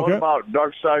things. One about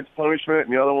Dark Side's Punishment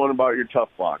and the other one about your Tough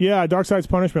Block. Yeah, Dark Side's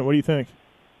Punishment. What do you think?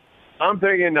 I'm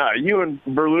thinking you and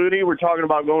Berluti were talking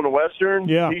about going to Western.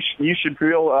 Yeah. You should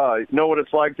know what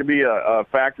it's like to be a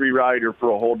factory rider for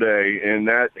a whole day, and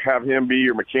have him be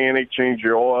your mechanic, change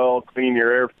your oil, clean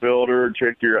your air filter,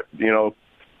 check your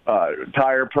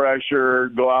tire pressure,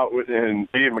 go out and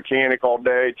be a mechanic all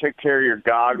day, take care of your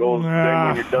goggles, then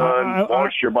when you're done,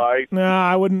 wash your bike.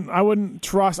 I wouldn't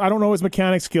trust. I don't know his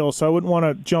mechanic skills, so I wouldn't want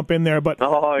to jump in there. But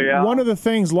one of the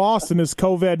things lost in this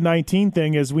COVID-19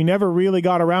 thing is we never really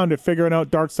got around to figuring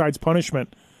out Dark Side's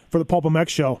Punishment for the Pulp MX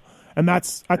show. And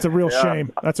that's a real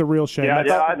shame. That's a real shame. Yeah, I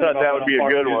thought that would be a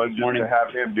good one, just to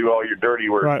have him do all your dirty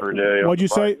work for a day. What'd you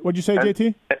say,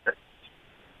 JT?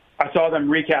 I saw them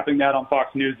recapping that on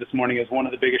Fox News this morning as one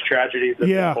of the biggest tragedies of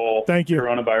the whole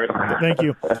coronavirus. Thank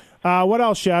you. What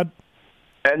else, Shad?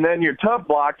 And then your Tough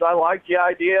Blocks, I like the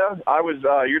idea.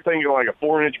 You're thinking like a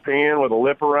 4-inch pan with a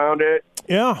lip around it.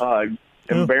 Yeah.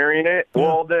 And burying it. Yeah.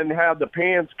 Well, then have the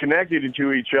pans connected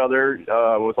to each other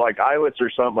with like eyelets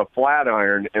or something, a flat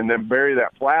iron, and then bury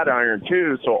that flat iron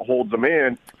too so it holds them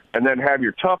in, and then have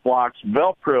your Tough Blocks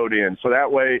Velcroed in. So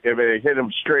that way, if they hit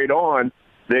them straight on,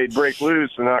 they'd break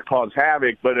loose and not cause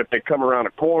havoc, but if they come around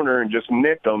a corner and just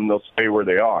nick them, they'll stay where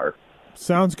they are.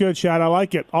 Sounds good, Shad. I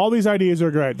like it. All these ideas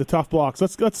are great. The Tough Blocks.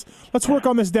 Let's work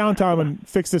on this downtime and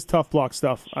fix this Tough Block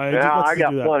stuff. I got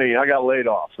plenty. I got laid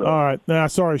off. So. All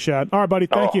right. Sorry, Shad. All right, buddy.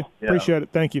 Thank you. Yeah. Appreciate it.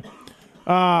 Thank you.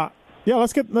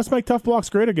 Let's make Tough Blocks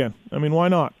great again. I mean, why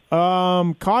not?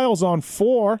 Kyle's on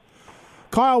 4.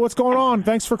 Kyle, what's going on?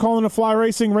 Thanks for calling the Fly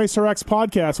Racing Racer X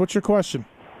podcast. What's your question?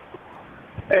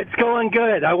 It's going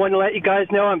good. I want to let you guys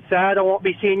know I'm sad I won't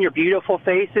be seeing your beautiful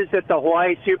faces at the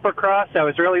Hawaii Supercross. I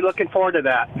was really looking forward to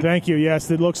that. Thank you. Yes,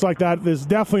 it looks like that is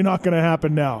definitely not going to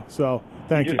happen now. So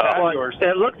thank you.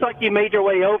 It looks like you made your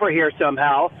way over here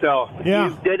somehow. So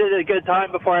you did it at a good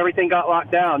time before everything got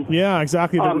locked down. Yeah,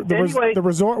 exactly. The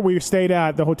resort we stayed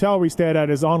at, the hotel we stayed at,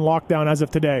 is on lockdown as of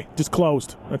today. Just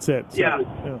closed. That's it. So, yeah.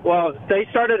 Well, they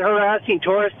started harassing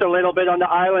tourists a little bit on the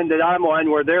island that I'm on,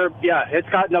 where it's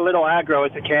gotten a little aggro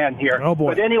as it can here. Oh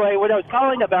boy. But anyway, what I was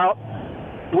calling about,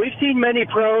 we've seen many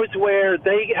pros where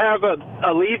they have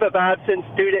a leave of absence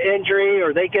due to injury,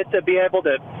 or they get to be able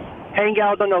to hang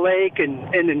out on the lake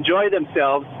and enjoy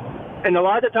themselves. And a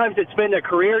lot of times it's been a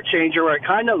career changer where it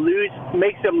kind of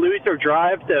makes them lose their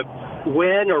drive to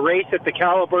win or race at the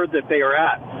caliber that they are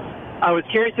at. I was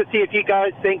curious to see if you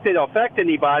guys think that it'll affect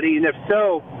anybody, and if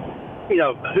so,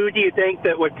 who do you think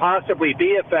that would possibly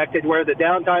be affected, where the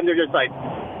downtime they're just like,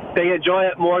 they enjoy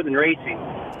it more than racing?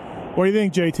 What do you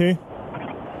think, JT?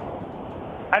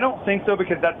 I don't think so,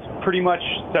 because that's pretty much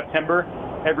September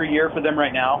every year for them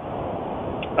right now.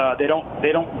 They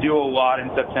don't do a lot in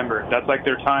September. That's like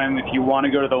their time if you want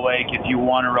to go to the lake, if you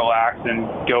want to relax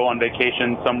and go on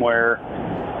vacation somewhere,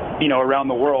 around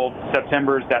the world.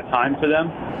 September is that time for them.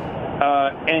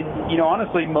 And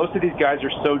honestly, most of these guys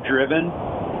are so driven.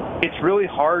 It's really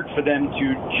hard for them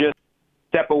to just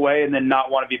step away and then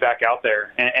not want to be back out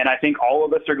there. And I think all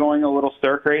of us are going a little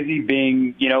stir crazy,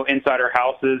 being inside our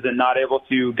houses and not able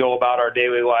to go about our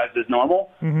daily lives as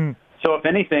normal. Mm-hmm. So if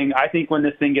anything, I think when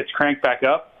this thing gets cranked back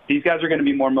up, these guys are going to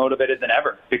be more motivated than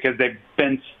ever, because they've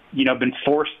been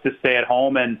forced to stay at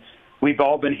home. And we've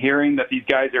all been hearing that these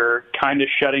guys are kind of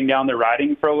shutting down their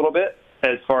riding for a little bit,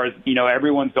 as far as,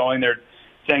 everyone's going. They're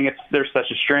saying there's such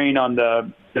a strain on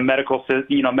the medical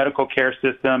care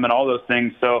system and all those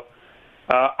things. So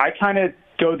I kind of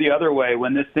go the other way.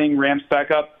 When this thing ramps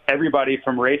back up, everybody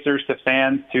from racers to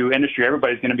fans to industry,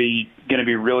 everybody's going to be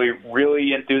really,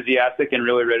 really enthusiastic and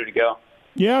really ready to go.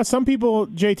 Yeah, some people,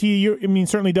 JT,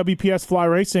 certainly WPS Fly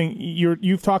Racing,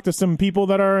 you've talked to some people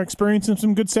that are experiencing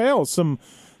some good sales, some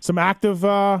active,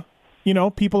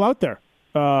 people out there.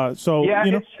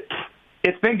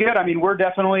 It's been good. I mean, we're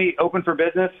definitely open for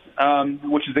business,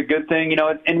 which is a good thing,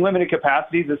 in limited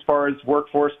capacities as far as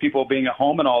workforce, people being at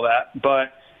home and all that.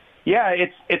 But yeah,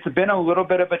 it's been a little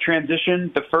bit of a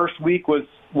transition. The first week was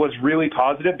really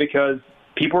positive because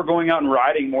people are going out and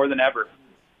riding more than ever.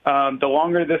 The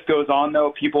longer this goes on,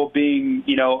 though, people being,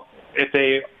 if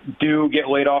they do get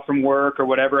laid off from work or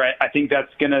whatever, I think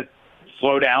that's going to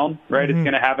slow down, right? Mm-hmm. It's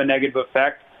going to have a negative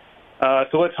effect.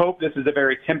 So let's hope this is a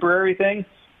very temporary thing.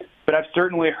 but I've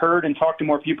certainly heard and talked to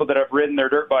more people that have ridden their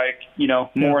dirt bike,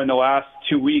 more in the last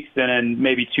 2 weeks than in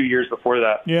maybe 2 years before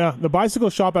that. Yeah, the bicycle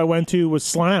shop I went to was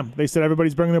slammed. They said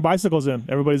everybody's bringing their bicycles in.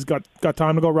 Everybody's got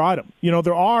time to go ride them.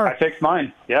 There are. I fixed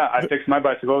mine. Yeah, I fixed my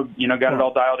bicycle. Got it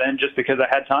all dialed in just because I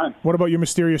had time. What about your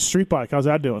mysterious street bike? How's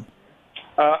that doing?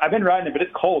 I've been riding it, but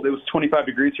it's cold. It was 25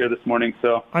 degrees here this morning.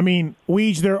 So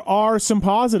Weege, there are some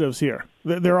positives here.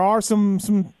 There are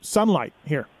some sunlight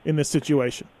here in this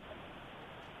situation.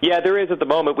 Yeah, there is at the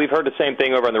moment. We've heard the same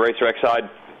thing over on the RacerX side.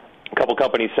 A couple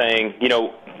companies saying,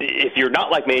 if you're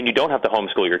not like me and you don't have to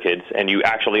homeschool your kids and you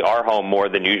actually are home more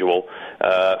than usual,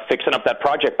 fixing up that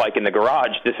project bike in the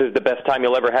garage, this is the best time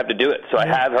you'll ever have to do it. So I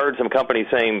have heard some companies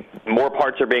saying more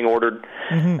parts are being ordered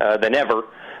than ever.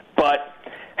 But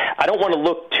I don't want to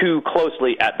look too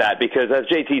closely at that because, as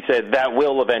JT said, that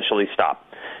will eventually stop.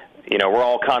 We're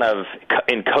all kind of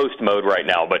in coast mode right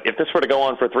now. But if this were to go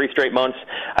on for 3 straight months,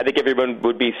 I think everyone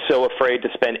would be so afraid to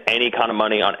spend any kind of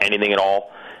money on anything at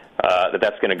all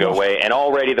that's going to go away. And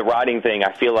already the riding thing,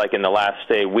 I feel like in the last,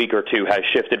 say, week or two has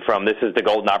shifted from this is the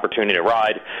golden opportunity to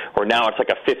ride, or now it's like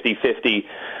a 50-50.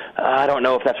 I don't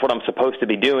know if that's what I'm supposed to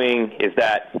be doing. Is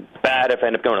that bad if I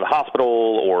end up going to the hospital,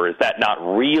 or is that not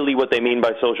really what they mean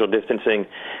by social distancing?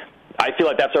 I feel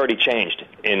like that's already changed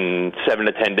in 7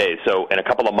 to 10 days. So in a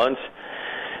couple of months,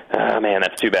 man,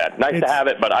 that's too bad. Nice to have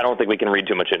it, but I don't think we can read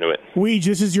too much into it. Weege,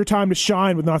 this is your time to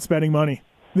shine with not spending money.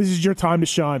 This is your time to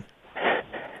shine.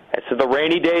 It's the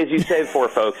rainy days you save for,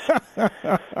 folks.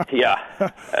 Yeah.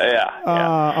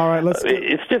 All right,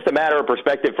 it's just a matter of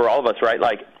perspective for all of us, right?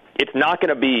 Like, it's not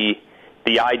going to be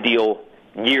the ideal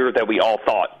year that we all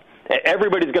thought.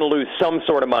 Everybody's going to lose some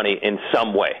sort of money in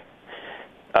some way.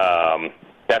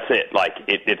 That's it. Like,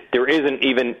 there isn't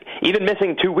even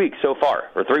missing 2 weeks so far,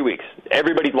 or 3 weeks.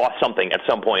 Everybody's lost something at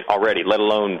some point already, let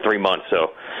alone 3 months. So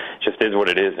it just is what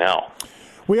it is now.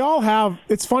 We all have,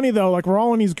 it's funny though, like we're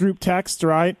all in these group texts,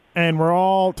 right? And we're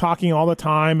all talking all the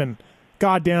time, and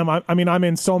goddamn, I'm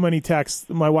in so many texts.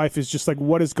 My wife is just like,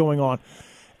 what is going on?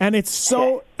 And it's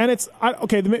so,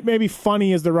 okay, maybe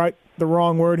funny is the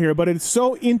wrong word here, but it's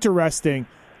so interesting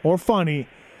or funny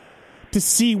to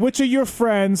see which of your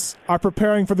friends are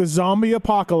preparing for the zombie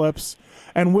apocalypse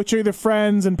and which of the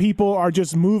friends and people are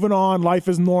just moving on, life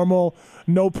is normal,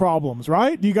 no problems,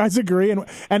 right? Do you guys agree? And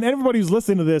everybody who's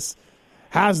listening to this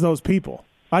has those people.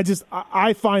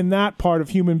 I find that part of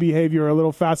human behavior a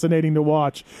little fascinating to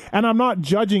watch. And I'm not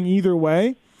judging either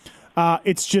way.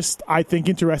 It's just, I think,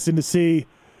 interesting to see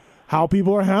how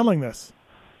people are handling this.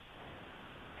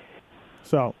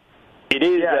 So it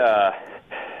is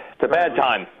it's a bad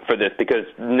time for this because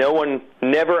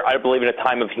never, I believe, in a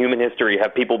time of human history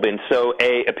have people been so,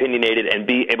 A, opinionated, and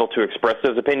B, able to express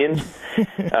those opinions,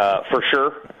 for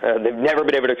sure. They've never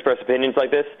been able to express opinions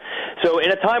like this. So in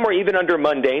a time where even under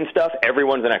mundane stuff,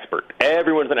 everyone's an expert.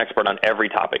 Everyone's an expert on every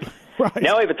topic. Right.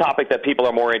 Now we have a topic that people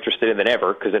are more interested in than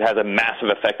ever because it has a massive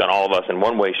effect on all of us in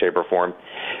one way, shape, or form.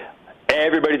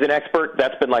 Everybody's an expert.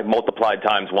 That's been like multiplied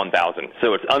times 1,000.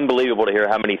 So it's unbelievable to hear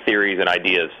how many theories and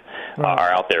ideas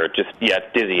are out there. Just, it's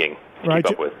dizzying to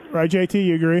keep up with. Right, JT,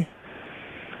 you agree?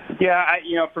 Yeah,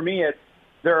 for me,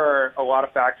 there are a lot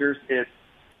of factors. It's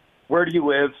where do you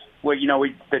live? Well,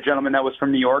 the gentleman that was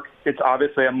from New York, it's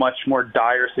obviously a much more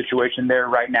dire situation there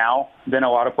right now than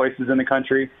a lot of places in the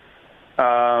country.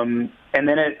 And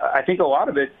then I think a lot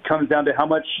of it comes down to how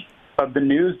much of the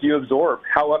news do you absorb?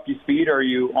 How up to speed are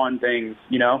you on things,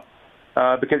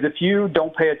 Because if you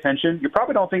don't pay attention, you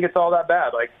probably don't think it's all that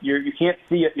bad. Like you can't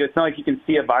see it. It's not like you can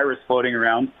see a virus floating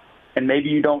around, and maybe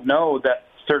you don't know that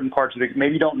certain parts of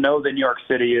maybe you don't know that New York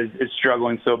City is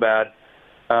struggling so bad.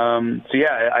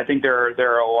 I think there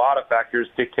are a lot of factors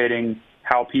dictating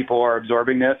how people are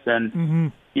absorbing this,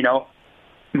 and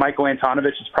Michael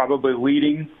Antonovich is probably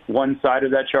leading one side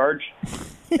of that charge,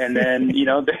 and then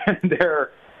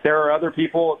there are other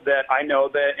people that I know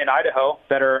that in Idaho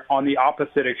that are on the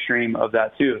opposite extreme of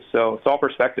that too. So it's all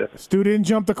perspective. Stu didn't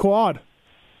jump the quad.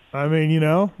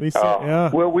 Yeah.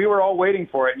 Well, we were all waiting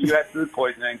for it, and you had food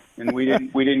poisoning, and we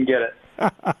didn't get it.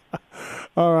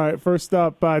 All right, first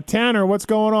up, Tanner, what's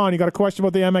going on? You got a question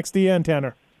about the MXDN,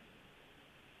 Tanner?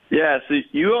 Yeah, so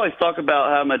you always talk about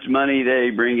how much money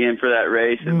they bring in for that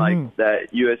race, and like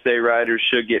that USA riders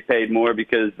should get paid more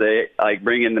because they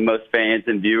bring in the most fans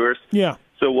and viewers. Yeah.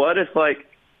 So what if I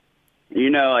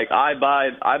buy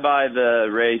the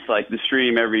race, the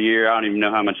stream every year. I don't even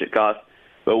know how much it costs.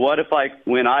 But what if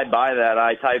when I buy that,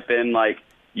 I type in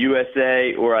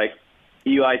USA or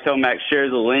Eli Tomac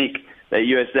shares a link that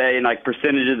USA and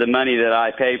percentage of the money that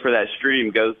I pay for that stream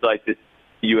goes to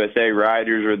USA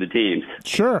riders or the teams.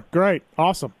 Sure, great,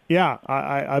 awesome. Yeah,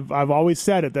 I've always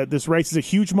said it, that this race is a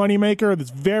huge moneymaker. It's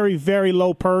very, very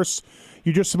low purse.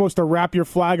 You're just supposed to wrap your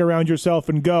flag around yourself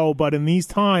and go. But in these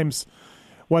times,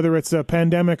 whether it's a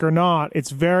pandemic or not, it's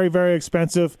very, very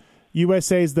expensive.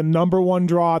 USA is the number one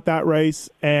draw at that race,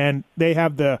 and they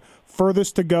have the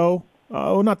furthest to go.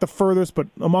 Not the furthest, but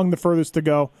among the furthest to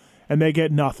go, and they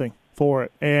get nothing for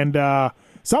it. And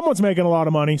someone's making a lot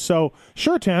of money. So,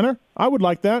 sure, Tanner, I would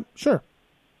like that. Sure.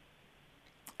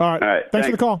 All right. Thanks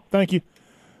for the call. Thank you.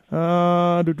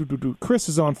 Chris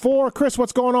is on 4. Chris,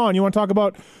 what's going on? You want to talk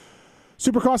about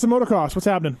Supercross and motocross? What's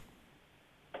happening?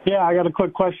 Yeah, I got a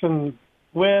quick question.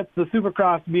 With the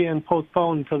Supercross being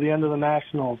postponed to the end of the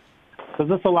Nationals, does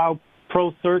this allow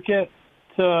Pro Circuit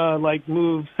to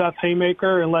move Seth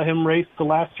Haymaker and let him race the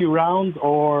last few rounds,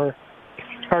 or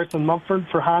Carson Mumford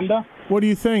for Honda? What do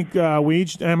you think,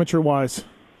 Weege, amateur-wise?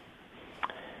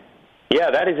 Yeah,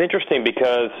 that is interesting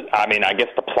because, I guess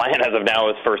the plan as of now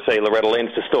is for, say, Loretta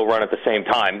Lynn's to still run at the same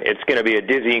time. It's going to be a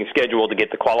dizzying schedule to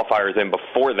get the qualifiers in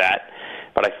before that,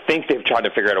 but I think they've tried to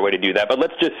figure out a way to do that. But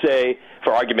let's just say,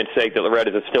 for argument's sake, that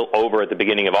Loretta's is still over at the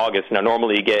beginning of August. Now,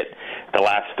 normally you get the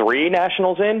last 3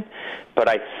 Nationals in, but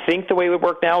I think the way it would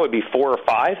work now would be 4 or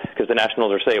 5, because the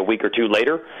Nationals are, say, a week or 2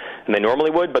 later than they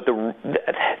normally would. But,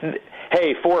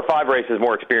 hey, 4 or 5 races,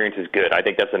 more experience is good. I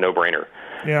think that's a no-brainer.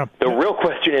 Yeah. The real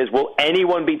question is, will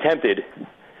anyone be tempted?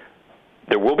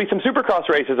 There will be some Supercross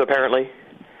races, apparently.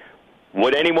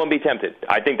 Would anyone be tempted?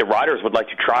 I think the riders would like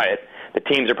to try it. The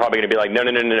teams are probably going to be like, no,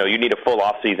 you need a full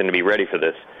off-season to be ready for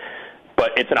this.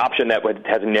 But it's an option that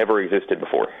has never existed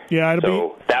before. Yeah,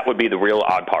 that would be the real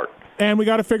odd part. And we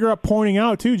got to figure out pointing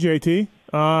out, too, JT.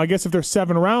 I guess if there's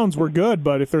 7 rounds, we're good.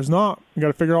 But if there's not, we got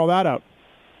to figure all that out.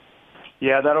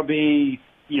 Yeah, that'll be,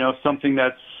 something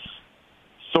that's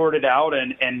sorted out.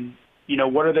 And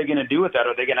what are they going to do with that?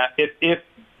 Are they going to, if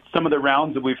some of the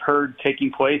rounds that we've heard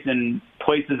taking place in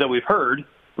places that we've heard,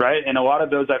 right? And a lot of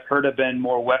those I've heard have been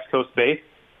more West Coast based.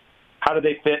 How do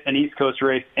they fit an East Coast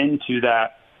race into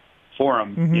that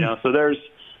forum? Mm-hmm. So there's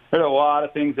a lot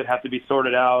of things that have to be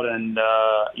sorted out. And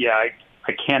I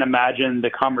can't imagine the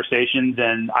conversations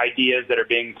and ideas that are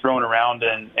being thrown around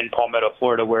in Palmetto,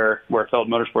 Florida, where Feld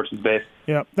Motorsports is based.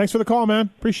 Yeah. Thanks for the call, man.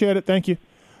 Appreciate it. Thank you.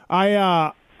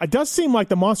 It does seem like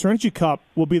the Monster Energy Cup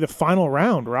will be the final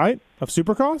round, right, of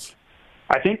Supercross?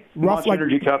 I think Monster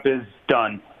Energy Cup is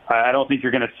done. I don't think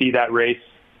you're going to see that race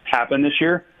happen this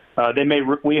year. We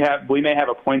may have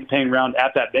a points-paying round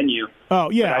at that venue. Oh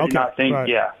yeah, I do not think. Right.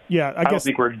 Yeah. I don't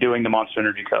think we're doing the Monster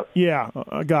Energy Cup. Yeah,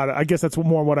 I got it. I guess that's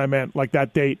more what I meant. Like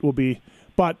that date will be.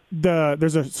 But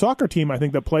there's a soccer team I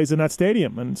think that plays in that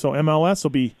stadium, and so MLS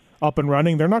will be up and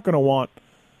running. They're not going to want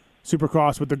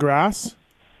Supercross with the grass.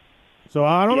 So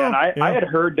I don't know. And I had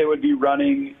heard they would be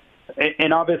running.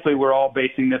 And obviously we're all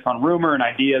basing this on rumor and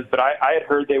ideas, but I had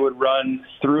heard they would run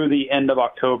through the end of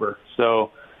October.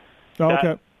 So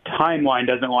that timeline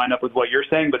doesn't line up with what you're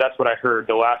saying, but that's what I heard.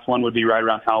 The last one would be right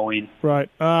around Halloween. Right.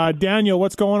 Daniel,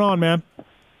 what's going on, man?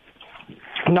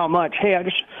 Not much. Hey,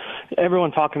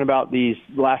 everyone talking about these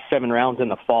last 7 rounds in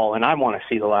the fall, and I want to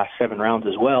see the last 7 rounds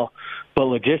as well. But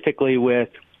logistically, with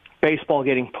baseball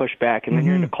getting pushed back, and then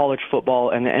you're into college football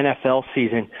and the NFL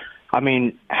season,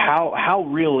 how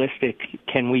realistic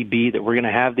can we be that we're going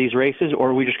to have these races, or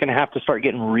are we just going to have to start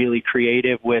getting really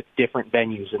creative with different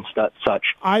venues and such?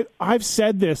 I've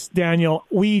said this, Daniel.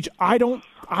 Weege,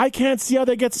 I can't see how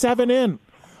they get 7 in.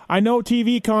 I know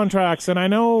TV contracts, and I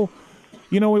know,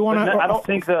 we want to. I don't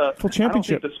think the full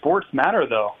championship. I don't think the sports matter,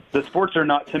 though. The sports are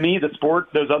not, to me.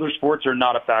 Those other sports are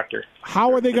not a factor.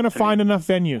 How are they going to find enough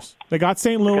venues? They got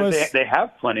St. Louis. They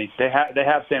have plenty. They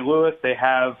have St. Louis. They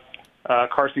have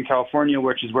Carson, California,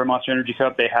 which is where Monster Energy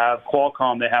Cup. They have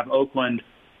Qualcomm. They have Oakland.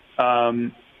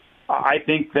 I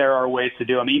think there are ways to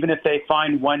do them. Even if they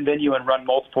find one venue and run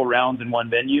multiple rounds in one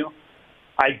venue,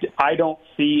 I don't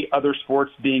see other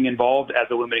sports being involved as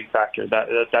a limiting factor.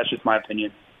 That's just my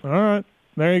opinion. All right.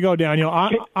 There you go, Daniel.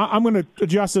 I'm going to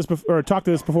adjust this or talk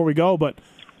to this before we go, but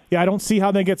yeah, I don't see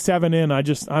how they get 7 in. I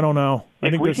don't know.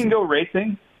 If we can go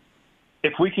racing,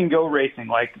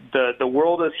 like the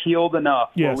world is healed enough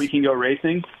where we can go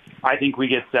racing, I think we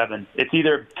get 7. It's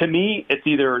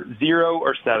either 0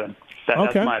 or 7.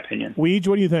 That's my opinion. Weege,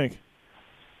 what do you think?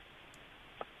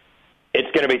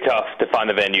 It's going to be tough to find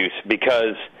the venues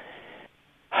because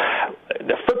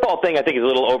the football thing I think is a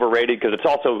little overrated because it's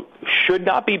also should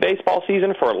not be baseball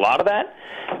season for a lot of that,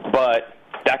 but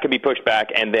that could be pushed back,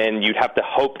 and then you'd have to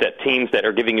hope that teams that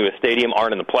are giving you a stadium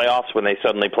aren't in the playoffs when they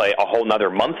suddenly play a whole nother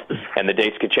month, and the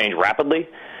dates could change rapidly.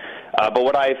 But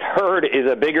what I've heard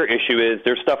is a bigger issue is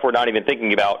there's stuff we're not even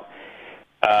thinking about.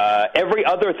 Every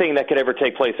other thing that could ever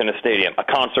take place in a stadium, a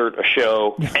concert, a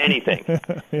show, anything,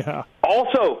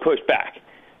 also pushed back.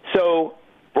 So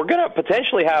we're going to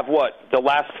potentially have, the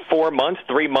last 3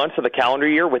 months of the calendar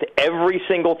year with every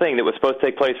single thing that was supposed to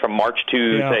take place from March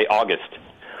to, say, August,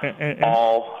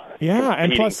 all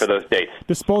and plus for those dates.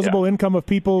 Disposable income of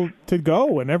people to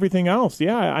go and everything else.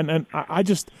 Yeah, and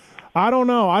I don't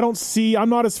know. I'm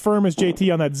not as firm as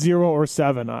JT on that 0 or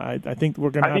 7. I think we're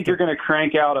going to. I think you're going to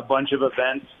crank out a bunch of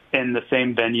events in the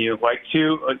same venue.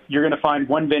 You're going to find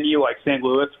one venue like St.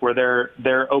 Louis where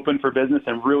they're open for business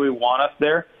and really want us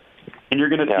there, and you're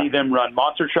going to see them run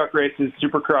monster truck races,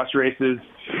 supercross races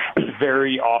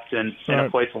very often in a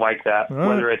place like that.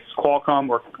 Whether it's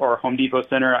Qualcomm or Home Depot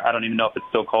Center, I don't even know if it's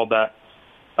still called that.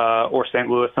 Or St.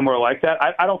 Louis, somewhere like that.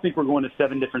 I don't think we're going to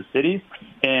 7 different cities,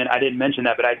 and I didn't mention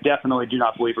that, but I definitely do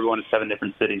not believe we're going to 7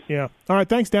 different cities. Yeah. All right.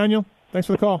 Thanks, Daniel. Thanks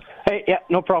for the call. Hey,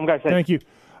 no problem, guys. Thank you.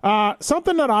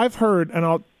 Something that I've heard,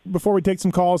 and before we take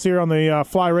some calls here on the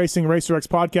Fly Racing Racer X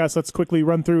podcast, let's quickly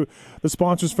run through the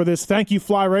sponsors for this. Thank you,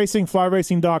 Fly Racing,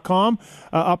 flyracing.com,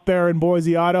 up there in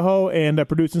Boise, Idaho, and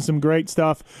producing some great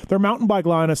stuff. Their mountain bike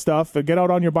line of stuff. Get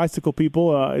out on your bicycle,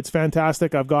 people. It's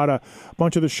fantastic. I've got a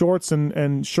bunch of the shorts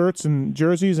and shirts and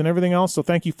jerseys and everything else, so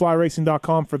thank you,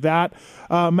 flyracing.com, for that.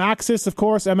 Matthes, of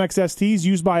course, MXSTs,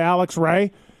 used by Alex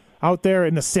Ray out there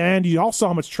in the sand. You all saw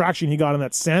how much traction he got in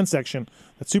that sand section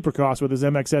at Supercross with his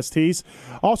MXSTs.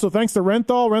 Also, thanks to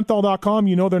renthal.com.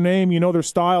 You know their name, you know their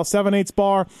style. 7/8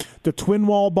 bar, the twin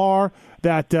wall bar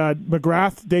that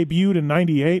McGrath debuted in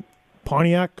 98.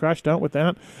 Pontiac crashed out with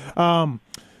that.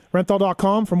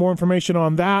 Renthal.com for more information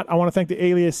on that. I want to thank the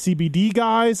Alias CBD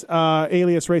guys.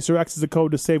 Alias Racer X is a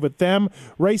code to save with them.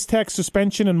 Race Tech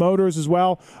suspension and motors as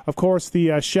well. Of course,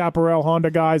 the Chaparral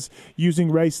Honda guys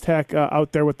using Race Tech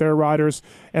out there with their riders.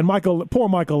 And poor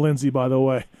Michael Lindsay, by the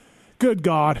way. Good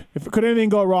God. Could anything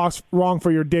go wrong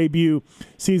for your debut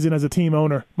season as a team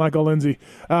owner, Michael Lindsay?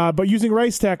 But using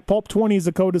Race Tech, Pulp 20 is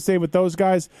the code to save with those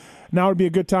guys. Now would be a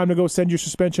good time to go send your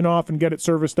suspension off and get it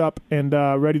serviced up and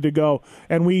ready to go.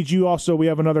 And Weege, we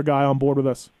have another guy on board with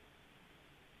us.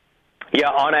 Yeah,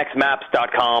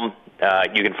 onxmaps.com.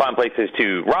 You can find places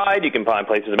to ride. You can find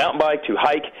places to mountain bike, to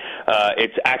hike.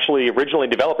 It's actually originally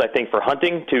developed, I think, for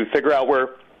hunting, to figure out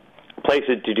where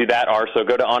places to do that are. So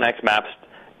go to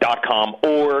onxmaps.com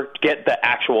or get the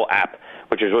actual app,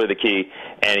 which is really the key,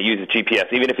 and it uses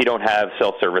GPS. Even if you don't have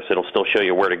self-service, it'll still show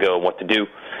you where to go and what to do.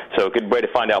 So a good way to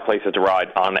find out places to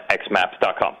ride on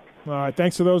xmaps.com. All right,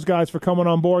 thanks to those guys for coming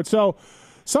on board. So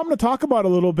something to talk about a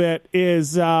little bit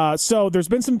is, so there's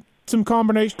been some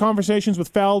conversations with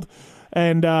Feld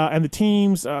and the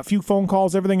teams, a few phone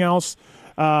calls, everything else.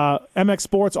 MX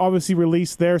Sports obviously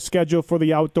released their schedule for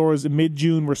the outdoors in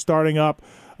mid-June. We're starting up.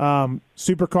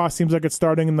 Supercross seems like it's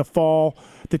starting in the fall.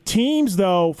 The teams,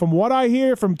 though, from what I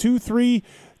hear from 2-3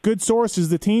 good sources,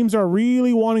 the teams are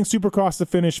really wanting Supercross to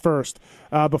finish first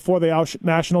before the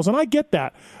Nationals, and I get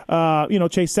that.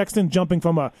 Chase Sexton jumping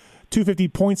from a 250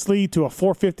 points lead to a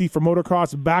 450 for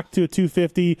motocross, back to a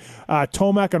 250.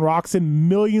 Tomac and Roxon,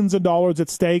 millions of dollars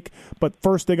at stake, but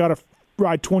first they got to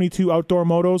ride 22 outdoor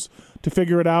motos to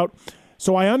figure it out.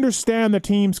 So I understand the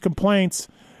team's complaints,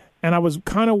 and I was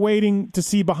kind of waiting to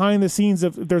see behind the scenes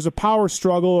if there's a power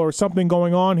struggle or something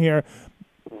going on here.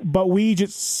 But Weege, it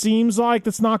seems like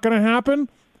that's not going to happen.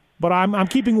 But I'm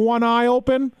keeping one eye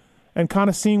open and kind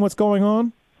of seeing what's going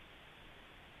on.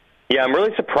 Yeah, I'm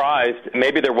really surprised.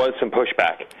 Maybe there was some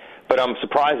pushback, but I'm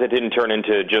surprised it didn't turn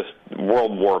into just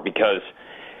world war, because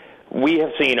we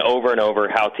have seen over and over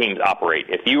how teams operate.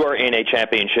 If you are in a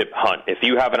championship hunt, if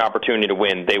you have an opportunity to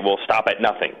win, they will stop at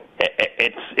nothing.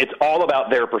 It's all about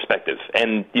their perspective,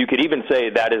 and you could even say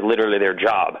that is literally their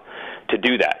job to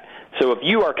do that. So if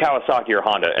you are Kawasaki or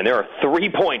Honda, and there are 3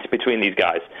 points between these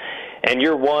guys, and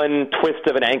you're one twist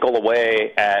of an ankle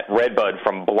away at Redbud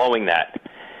from blowing that,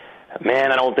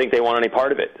 man, I don't think they want any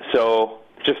part of it. So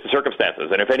just the circumstances.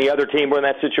 And if any other team were in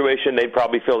that situation, they'd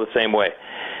probably feel the same way.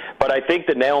 But I think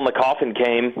the nail in the coffin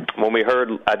came when we heard,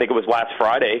 I think it was last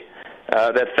Friday,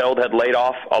 that Feld had laid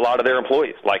off a lot of their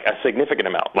employees, like a significant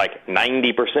amount, like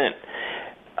 90%.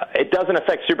 It doesn't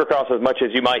affect Supercross as much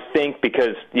as you might think,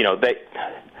 because,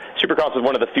 Supercross is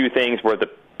one of the few things where the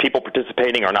people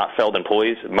participating are not Feld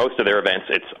employees. Most of their events,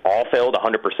 it's all Feld,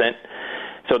 100%.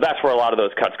 So that's where a lot of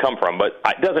those cuts come from. But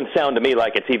it doesn't sound to me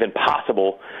like it's even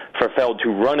possible for Feld to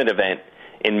run an event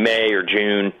in May or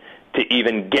June to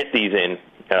even get these in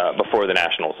before the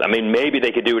Nationals. I mean, maybe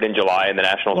they could do it in July and the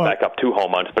Nationals back up 2 whole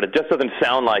months, but it just doesn't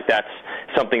sound like that's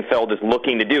something Feld is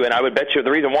looking to do. And I would bet you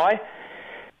the reason why,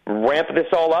 ramp this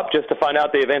all up just to find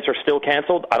out the events are still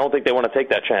canceled, I don't think they want to take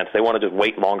that chance. They want to just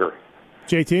wait longer.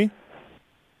 JT?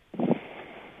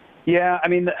 Yeah, I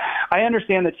mean, I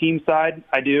understand the team side.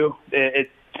 I do. It's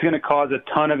going to cause a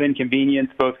ton of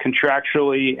inconvenience, both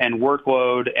contractually and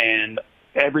workload and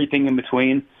everything in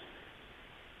between.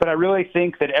 But I really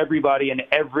think that everybody in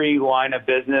every line of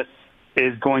business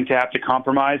is going to have to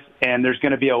compromise, and there's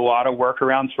going to be a lot of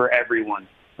workarounds for everyone.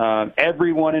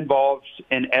 Everyone involved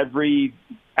in every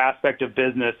aspect of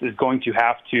business is going to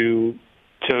have to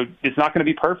it's not going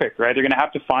to be perfect, right? They're going to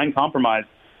have to find compromise.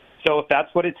 So if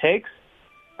that's what it takes,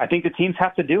 I think the teams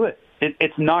have to do it.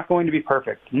 It's not going to be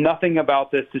perfect. Nothing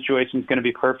about this situation is going to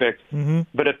be perfect. Mm-hmm.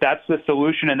 But if that's the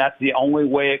solution and that's the only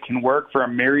way it can work for a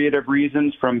myriad of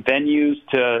reasons, from venues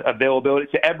to availability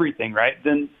to everything, right?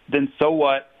 Then so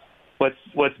what?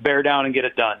 Let's bear down and get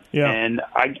it done. Yeah. And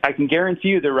I can guarantee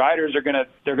you the riders are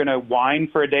gonna whine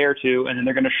for a day or two, and then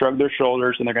they're gonna shrug their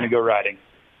shoulders and they're gonna go riding.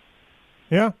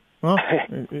 Yeah. Well,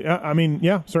 I mean,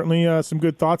 yeah, certainly some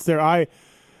good thoughts there. I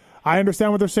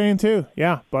understand what they're saying too.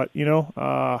 Yeah, but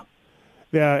the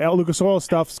Lucas Oil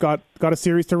stuff's got a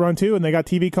series to run too, and they got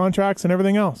TV contracts and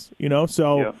everything else.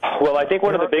 So. Yeah. Well, I think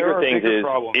one of the bigger things is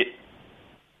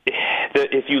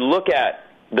if you look at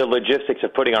the logistics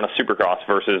of putting on a Supercross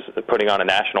versus putting on a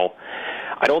national,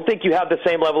 I don't think you have the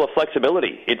same level of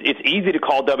flexibility. It's easy to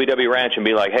call WW Ranch and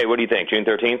be like, hey, what do you think, June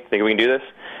 13th? Think we can do this?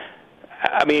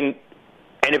 I mean,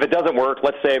 and if it doesn't work,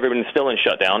 let's say everyone's still in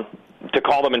shutdown, to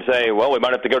call them and say, well, we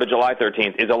might have to go to July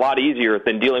 13th is a lot easier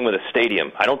than dealing with a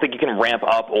stadium. I don't think you can ramp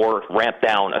up or ramp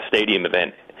down a stadium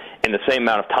event in the same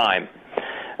amount of time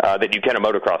that you can a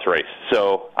motocross race.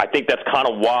 So I think that's kind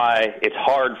of why it's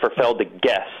hard for Feld to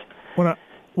guess.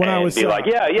 When I was like,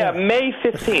 May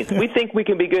 15th. We think we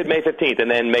can be good May 15th, and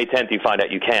then May 10th you find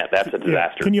out you can't. That's a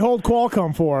disaster. Can you hold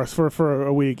Qualcomm for us for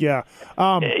a week? Yeah.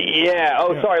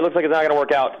 Sorry. Looks like it's not going to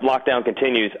work out. Lockdown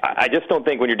continues. I just don't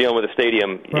think when you're dealing with a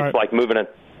stadium, it's like moving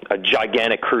a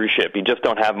gigantic cruise ship. You just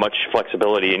don't have much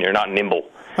flexibility, and you're not nimble.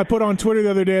 I put on Twitter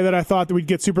the other day that I thought that we'd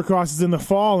get Supercrosses in the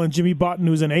fall, and Jimmy Button,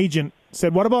 who's an agent,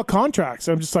 said, "What about contracts?"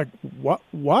 I'm just like,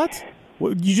 "What?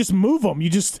 You just move them. You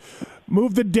just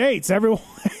move the dates. Everyone,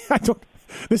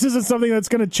 this isn't something that's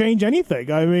going to change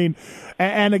anything. I mean,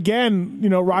 and again,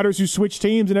 riders who switch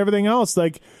teams and everything else,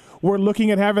 like we're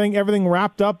looking at having everything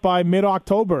wrapped up by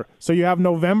mid-October. So you have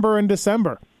November and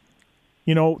December.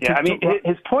 His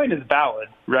point is valid,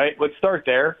 right? Let's start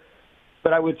there.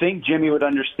 But I would think Jimmy would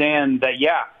understand that,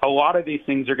 a lot of these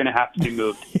things are going to have to be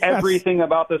moved. Yes. Everything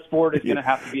about the sport is going to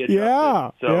have to be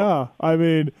adjusted. Yeah. I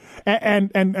mean,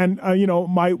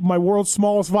 my world's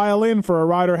smallest violin for a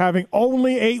rider having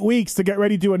only 8 weeks to get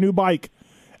ready to a new bike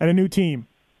and a new team.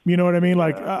 You know what I mean?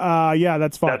 Like,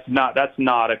 that's fine. That's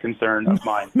not a concern of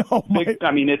mine. No,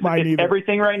 it's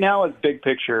everything right now is big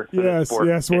picture for the sport.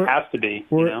 Yes, it has to be.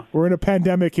 We're in a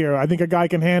pandemic here. I think a guy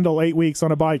can handle 8 weeks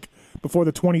on a bike before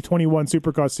the 2021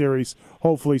 Supercross Series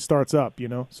hopefully starts up,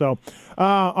 So,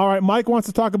 all right, Mike wants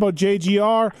to talk about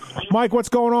JGR. Mike, what's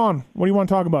going on? What do you want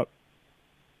to talk about?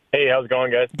 Hey, how's it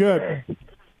going, guys? Good.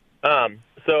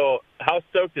 So how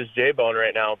stoked is J-Bone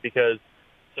right now? Because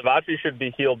Savachi should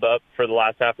be healed up for the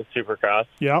last half of Supercross.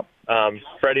 Yep.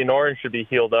 Freddie Noren should be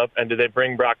healed up. And do they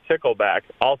bring Brock Tickle back?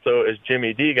 Also, is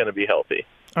Jimmy D going to be healthy?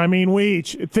 I mean,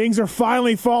 Weege, things are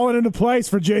finally falling into place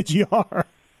for JGR.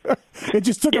 It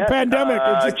just took a pandemic.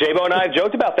 J-Bo and I have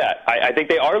joked about that. I think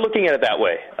they are looking at it that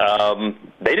way.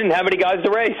 They didn't have any guys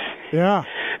to race. Yeah.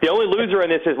 The only loser in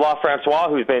this is LaFrancois,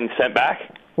 who's been sent back.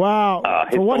 Wow.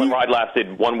 His ride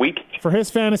lasted 1 week. For his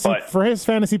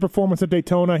fantasy performance at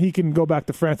Daytona, he can go back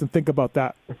to France and think about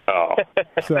that. Oh.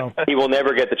 So he will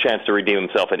never get the chance to redeem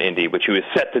himself in Indy, which he was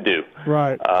set to do.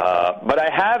 Right. But I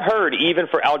have heard, even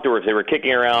for outdoors, they were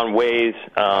kicking around ways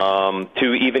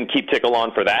to even keep Tickle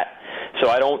on for that. So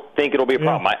I don't think it'll be a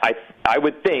problem. I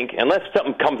would think, unless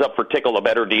something comes up for Tickle, a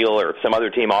better deal, or if some other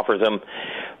team offers him.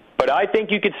 But I think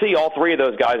you could see all three of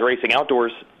those guys racing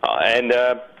outdoors. And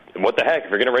what the heck, if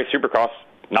you're going to race Supercross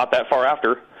not that far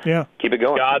after, keep it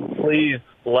going. God, please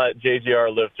let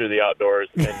JGR live through the outdoors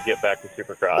and get back to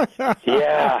Supercross.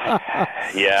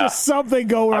 Yeah. Just something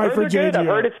go right for JGR. I've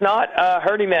heard it's not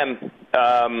hurting them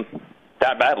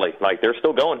that badly. Like, they're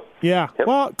still going. Yeah. Yep.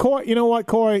 Well, Coy, you know what?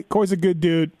 Coy's a good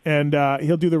dude, and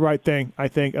he'll do the right thing, I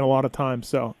think, in a lot of times.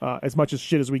 So as much as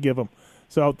shit as we give him.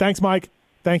 So thanks, Mike.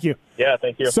 Thank you. Yeah,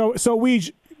 thank you. So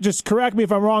Weege, just correct me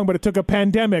if I'm wrong, but it took a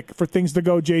pandemic for things to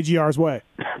go JGR's way.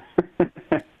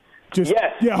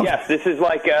 Yes. This is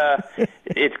like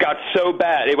it's got so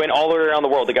bad. It went all the way around the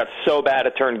world. It got so bad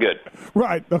it turned good.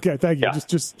 Right. Okay. Thank you. Yeah.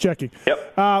 Just checking.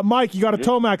 Yep. Mike, you got a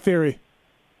Tomac theory?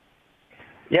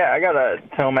 Yeah, I got a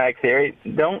Tomac theory.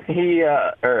 Don't he,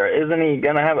 or isn't he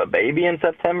going to have a baby in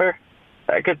September?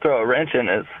 That could throw a wrench in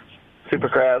his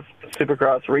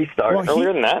Supercross restart.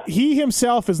 Earlier than that? He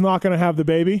himself is not going to have the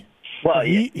baby. Well,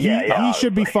 he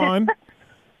should be fine.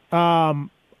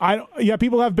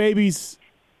 People have babies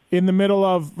in the middle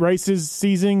of races,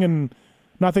 season, and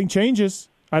nothing changes.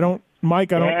 I'm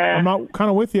not kind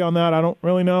of with you on that. I don't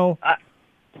really know.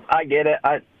 I get it.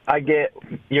 I get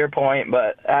your point,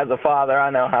 but as a father, I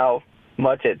know how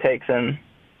much it takes, and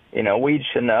Weege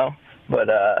should know. But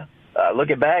look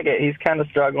at Baggett; he's kind of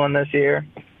struggling this year.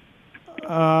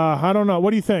 I don't know.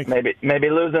 What do you think? Maybe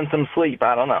losing some sleep.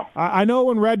 I don't know. I know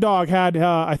when Red Dog had,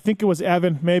 I think it was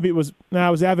Evan. Maybe it was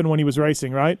Evan when he was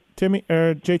racing, right? Timmy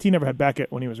or JT never had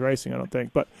Beckett when he was racing, I don't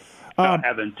think. But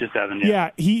Evan.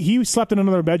 Yeah, he slept in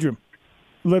another bedroom.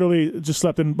 Literally, just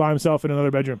slept by himself in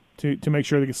another bedroom to make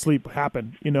sure that sleep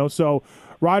happened. So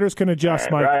riters can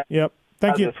adjust, Mike. Right. Yep.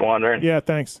 Thank you. Just wondering. Yeah,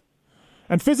 thanks.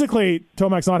 And physically,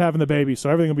 Tomac's not having the baby, so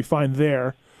everything will be fine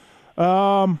there.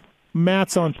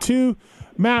 Matt's on 2.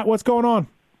 Matt, what's going on?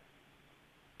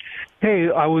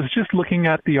 Hey, I was just looking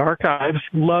at the archives,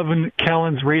 loving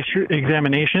Kellen's race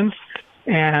examinations,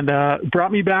 and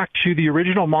brought me back to the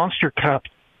original Monster Cup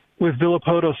with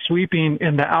Villopoto sweeping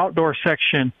in the outdoor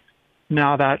section.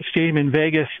 Now that stadium in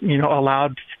Vegas,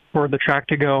 allowed for the track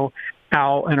to go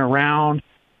out and around.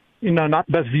 Not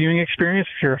the best viewing experience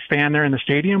if you're a fan there in the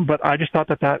stadium, but I just thought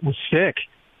that was sick.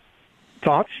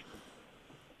 Thoughts?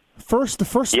 The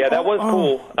first. Yeah, that was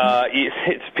cool.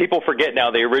 People forget now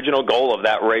the original goal of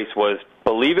that race was,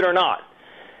 believe it or not,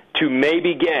 to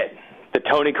maybe get the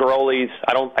Tony Carolis.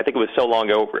 I think it was so long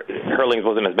ago. Hurlings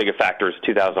wasn't as big a factor as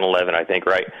 2011, I think,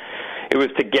 right? It was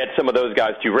to get some of those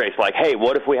guys to race. Like, hey,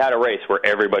 what if we had a race where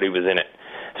everybody was in it?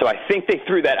 So I think they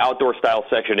threw that outdoor style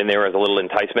section in there as a little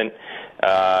enticement.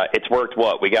 It's worked.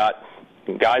 We got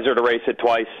Geyser to race it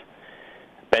twice.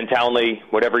 Ben Townley,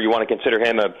 whatever you want to consider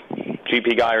him, a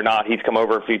GP guy or not, he's come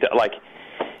over a few times.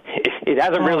 It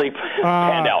hasn't really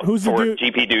panned out for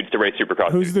GP dudes to race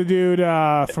Supercross. Who's the dude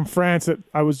from France that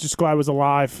I was just glad was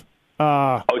alive?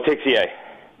 Tixier.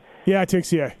 Yeah,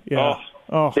 Tixier. Yeah.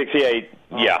 Tixier,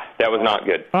 yeah, that was not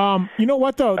good. You know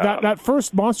what, though? That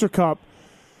first Monster Cup,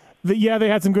 they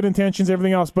had some good intentions,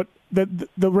 everything else, but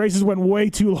the races went way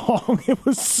too long. It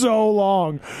was so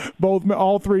long.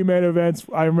 All 3 main events.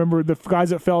 I remember the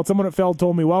guys that Feld. Someone at Feld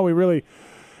told me, "Well, we really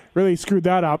screwed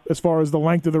that up as far as the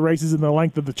length of the races and the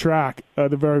length of the track." The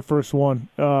very first one,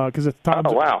 because at times.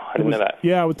 Oh wow, I didn't know that.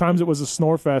 Yeah, at times it was a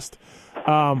snore fest.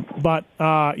 That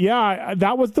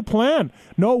was the plan.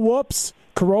 No whoops.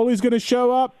 Caroli's going to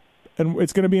show up, and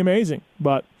it's going to be amazing.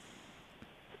 But.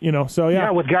 So yeah.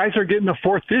 Yeah, with Geyser getting the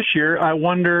 4th this year, I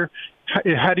wonder,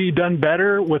 had he done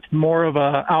better with more of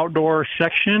a outdoor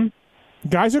section?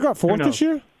 Geyser got 4th this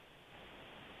year?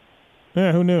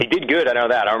 Yeah, who knew? He did good, I know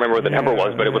that. I don't remember what the number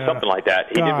was, but it was something like that.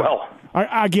 He did well.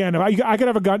 I could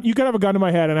have a gun. You could have a gun to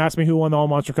my head and ask me who won the All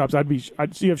Monster Cups.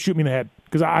 You'd shoot me in the head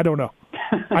because I don't know.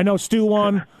 I know Stu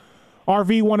won.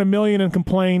 RV won $1 million and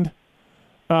complained.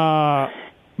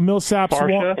 Millsaps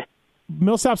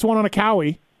won on a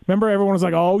Cowie. Remember, everyone was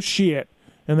like, "Oh shit!"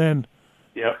 And then,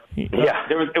 it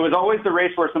was always the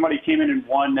race where somebody came in and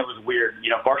won that was weird.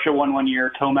 Varsha won one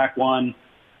year, Tomac won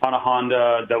on a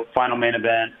Honda, the final main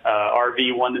event.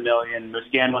 RV won the $1 million,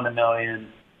 Muscan won the $1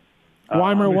 million.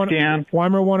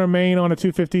 Weimer won a main on a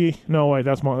 250. No way,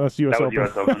 that's U.S. That was Open.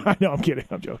 US Open. I know, I'm kidding.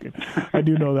 I'm joking. I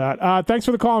do know that. Thanks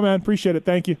for the call, man. Appreciate it.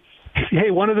 Thank you. Hey,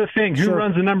 one other thing. Who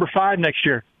runs the number 5 next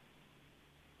year?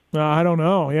 I don't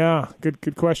know. Yeah,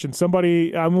 good question.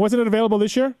 Somebody wasn't it available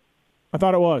this year? I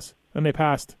thought it was, and they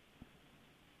passed.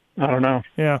 I don't know.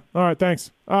 Yeah. All right.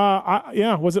 Thanks.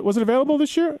 Was it available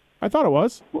this year? I thought it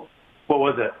was. What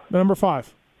was it? The number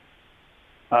 5.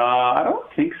 I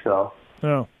don't think so.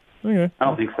 No. Okay. I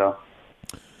don't think so.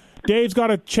 Dave's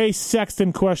got a Chase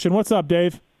Sexton question. What's up,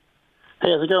 Dave? Hey,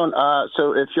 how's it going?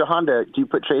 So if you're Honda, do you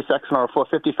put Chase Sexton on a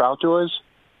 450 for outdoors?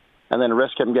 And then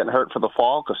risk him getting hurt for the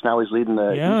fall because now he's leading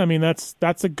the. Yeah, I mean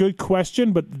that's a good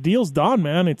question, but the deal's done,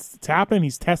 man. It's happened.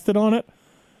 He's tested on it.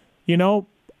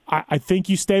 I think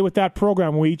you stay with that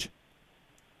program, Weege.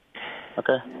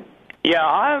 Okay. Yeah,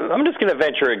 I'm just going to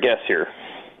venture a guess here.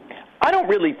 I don't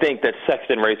really think that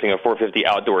Sexton racing a 450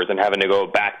 outdoors and having to go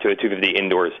back to a 250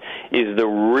 indoors is the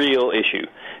real issue.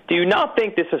 Do you not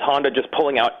think this is Honda just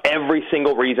pulling out every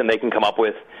single reason they can come up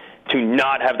with to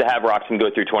not have Roczen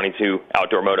go through 22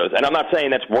 outdoor motos? And I'm not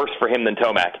saying that's worse for him than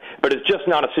Tomac, but it's just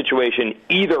not a situation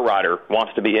either rider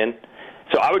wants to be in.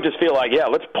 So I would just feel like,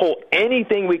 let's pull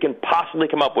anything we can possibly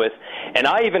come up with. And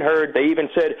I even heard, they even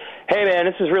said, hey, man,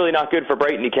 this is really not good for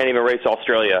Brayton. He can't even race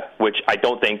Australia, which I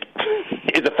don't think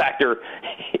is a factor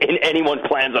in anyone's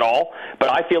plans at all. But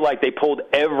I feel like they pulled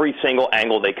every single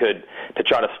angle they could to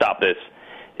try to stop this.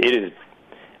 It is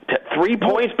 3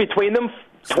 points between them,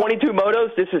 22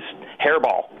 motos. This is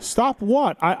hairball. Stop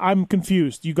what? I'm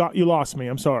confused. You lost me.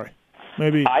 I'm sorry.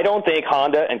 Maybe I don't think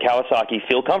Honda and Kawasaki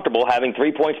feel comfortable having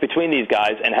 3 points between these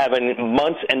guys and having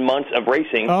months and months of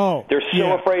racing. They're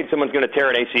so afraid someone's going to tear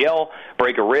an ACL,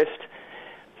 break a wrist.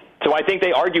 So I think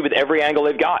they argue with every angle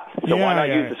they've got. So why not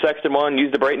use the Sexton one,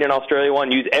 use the Brayton in Australia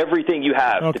one, use everything you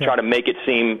have to try to make it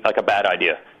seem like a bad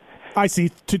idea. I see.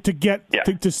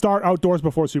 To start outdoors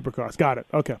before Supercross. Got it.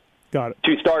 Okay. Got it.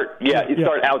 To start,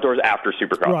 start outdoors after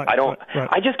Supercross. Right,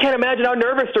 I just can't imagine how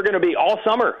nervous they're going to be all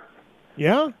summer.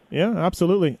 Yeah,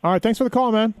 absolutely. All right, thanks for the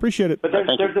call, man. Appreciate it. But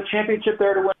there's a championship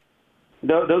there to win.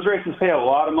 Those races pay a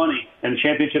lot of money, and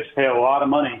championships pay a lot of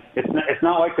money. It's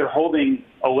not like they're holding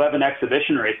 11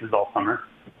 exhibition races all summer.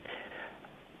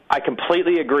 I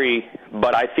completely agree,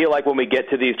 but I feel like when we get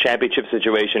to these championship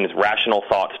situations, rational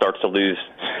thought starts to leave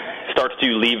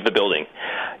the building.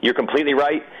 You're completely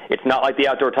right. It's not like the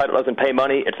outdoor title doesn't pay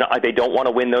money. It's not like they don't want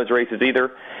to win those races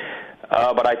either.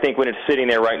 But I think when it's sitting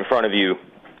there right in front of you,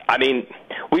 I mean,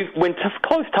 when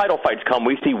close title fights come,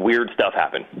 we see weird stuff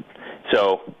happen.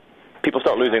 So people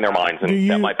start losing their minds, and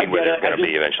that might be where they're going to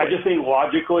be eventually. I just think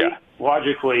logically,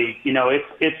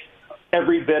 it's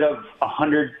every bit of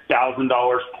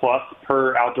 $100,000 plus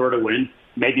per outdoor to win,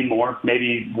 maybe more,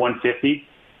 maybe $150,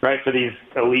 right, for these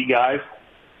elite guys.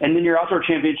 And then your outdoor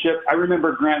championship, I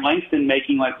remember Grant Langston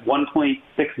making like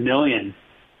 $1.6 million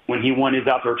when he won his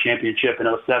outdoor championship in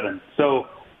 2007. So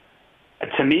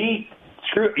to me,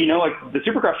 like the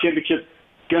Supercross championship's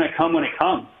going to come when it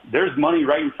comes. There's money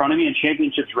right in front of me and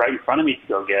championships right in front of me to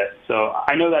go get. So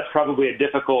I know that's probably a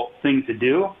difficult thing to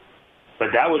do,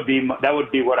 but that would be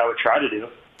what I would try to do.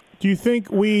 Do you think,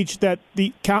 Weege, that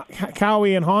the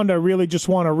Cowie and Honda really just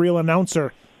want a real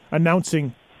announcer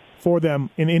announcing for them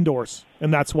in indoors,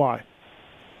 and that's why?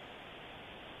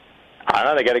 I don't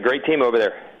know. They got a great team over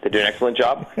there. They do an excellent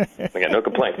job. They got no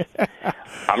complaints.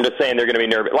 I'm just saying they're going to be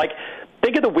nervous. Like,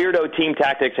 think of the weirdo team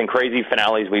tactics and crazy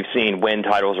finales we've seen when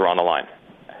titles are on the line.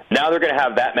 Now they're going to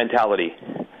have that mentality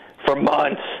for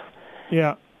months.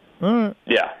 Yeah. All right.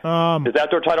 Yeah. Does the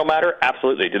outdoor title matter?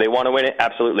 Absolutely. Do they want to win it?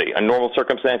 Absolutely. In normal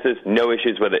circumstances, no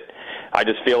issues with it. I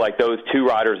just feel like those two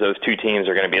riders, those two teams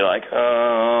are going to be like,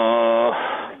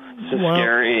 this is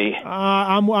scary.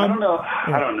 I don't know.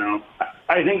 I don't know.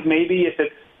 I think maybe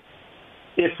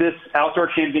if this outdoor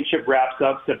championship wraps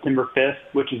up September 5th,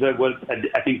 which is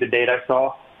I think the date I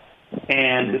saw,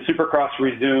 and the Supercross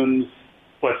resumes,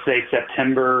 let's say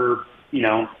September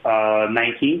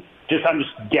 19th. I'm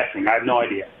just guessing. I have no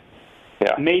idea.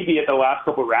 Yeah. Maybe at the last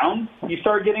couple rounds you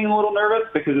start getting a little nervous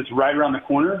because it's right around the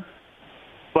corner.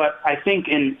 But I think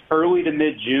in early to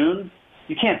mid-June,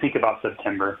 you can't think about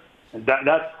September.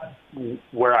 That's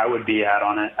where I would be at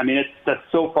on it. I mean, that's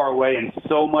so far away and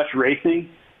so much racing.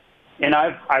 And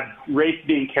I've raced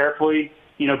being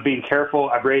careful.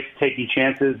 I've raced taking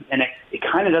chances, and it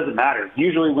kind of doesn't matter.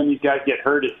 Usually when these guys get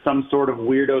hurt, it's some sort of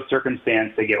weirdo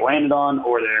circumstance they get landed on,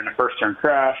 or they're in a first-turn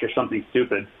crash or something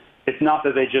stupid. It's not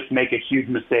that they just make a huge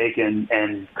mistake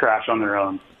and crash on their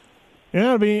own.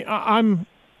 Yeah, I mean,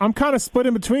 I'm kind of split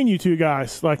in between you two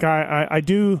guys. Like I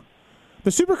do. The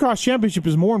Supercross Championship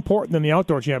is more important than the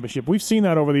Outdoor Championship. We've seen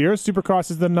that over the years. Supercross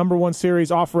is the number one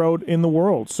series off-road in the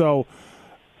world. So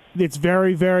it's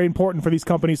very, very important for these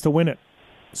companies to win it.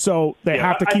 So they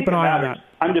have to keep an eye on that.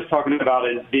 I'm just talking about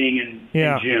it being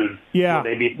in June. Yeah.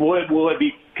 Will it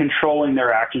be controlling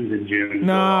their actions in June?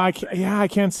 No, I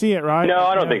can't see it, right? No,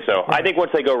 I don't think so. Yeah. I think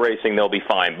once they go racing, they'll be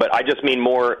fine. But I just mean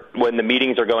more when the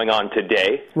meetings are going on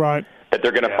today. Right. That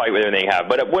they're going to fight with everything they have.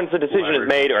 But once the decision is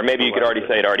made, or maybe you could already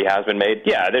say it already has been made,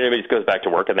 then everybody just goes back to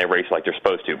work and they race like they're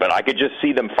supposed to. But I could just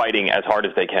see them fighting as hard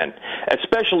as they can,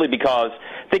 especially because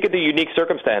think of the unique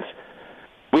circumstance.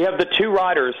 We have the two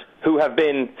riders who have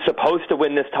been supposed to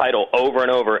win this title over and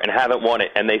over and haven't won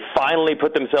it, and they finally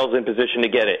put themselves in position to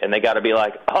get it, and they got to be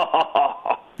like,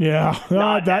 yeah,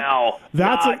 not now.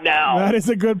 That is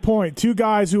a good point. Two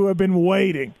guys who have been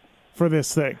waiting for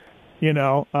this thing,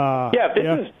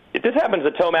 If this happens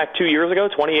at Tomac 2 years ago,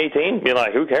 2018, be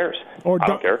like, who cares? I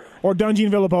don't care. Or Dungey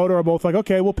and Villopoto are both like,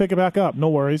 okay, we'll pick it back up. No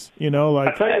worries.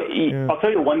 I'll tell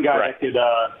you one guy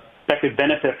that could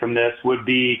benefit from this would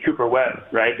be Cooper Webb,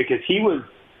 right? Because he was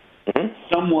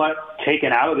somewhat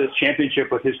taken out of this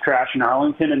championship with his crash in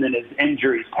Arlington and then his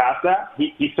injuries past that.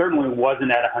 He certainly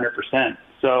wasn't at 100%.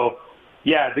 So,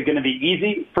 yeah, is it going to be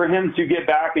easy for him to get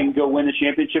back and go win the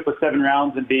championship with 7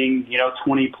 rounds and being,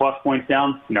 20-plus points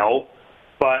down? No.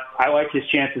 But I like his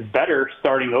chances better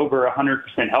starting over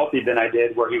 100% healthy than I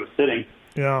did where he was sitting.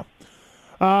 Yeah.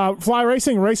 Fly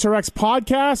Racing Racer X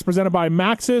podcast presented by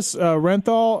Matthes,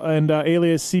 Renthal, and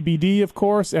alias CBD, of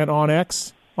course, and On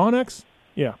X Onyx?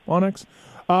 Yeah, Onyx.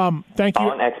 Thank you.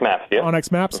 On X Maps, yeah. On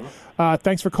X Maps.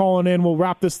 Thanks for calling in. We'll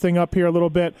wrap this thing up here a little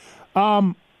bit.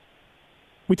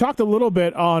 We talked a little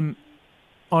bit on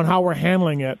how we're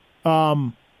handling it,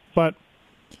 but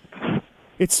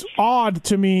it's odd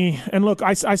to me. And look,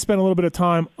 I spent a little bit of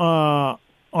time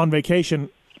on vacation.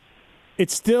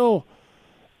 It's still,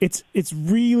 it's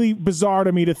really bizarre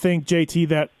to me to think, JT,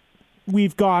 that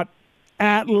we've got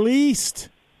at least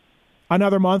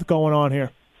another month going on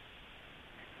here,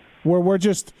 where we're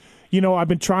just, I've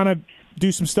been trying to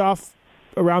do some stuff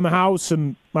around the house,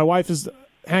 and my wife is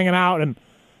hanging out, and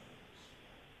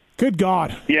good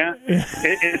God. Yeah.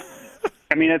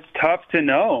 It's tough to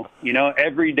know.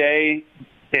 Every day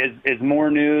is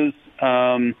more news.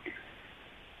 I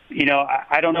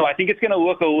don't know. I think it's going to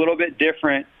look a little bit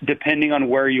different depending on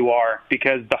where you are,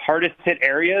 because the hardest hit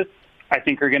areas, I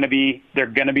think, they're going to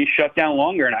be shut down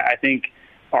longer. And I think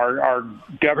our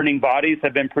governing bodies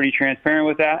have been pretty transparent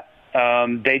with that.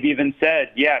 They've even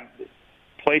said,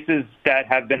 places that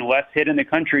have been less hit in the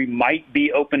country might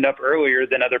be opened up earlier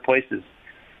than other places.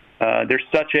 There's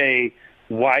such a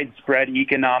widespread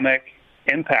economic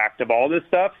impact of all this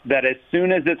stuff that as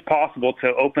soon as it's possible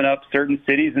to open up certain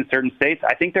cities and certain states,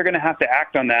 I think they're going to have to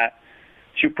act on that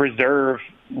to preserve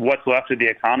what's left of the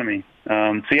economy.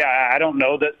 I don't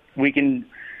know that we can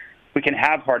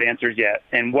have hard answers yet.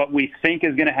 And what we think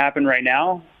is going to happen right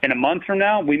now, in a month from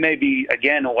now, we may be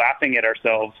again laughing at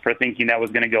ourselves for thinking that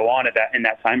was going to go on in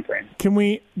that time frame. Can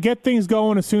we get things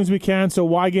going as soon as we can so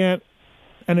Wygant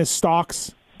and his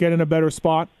stocks get in a better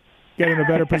spot, get in a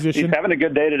better position? He's having a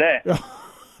good day today.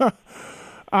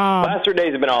 Last 3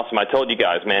 days have been awesome. I told you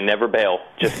guys, man, never bail.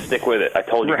 Just stick with it. I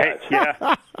told you guys.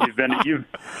 Yeah.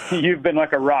 You've been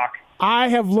like a rock. I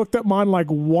have looked at mine like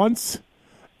once,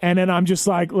 and then I'm just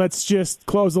like, let's just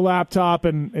close the laptop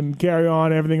and carry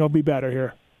on. Everything will be better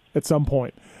here at some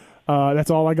point. That's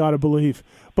all I got to believe.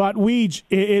 But Weege,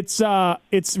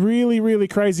 it's really, really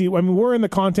crazy. I mean, we're in the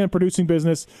content producing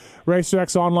business.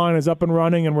 RacerX Online is up and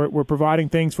running, and we're providing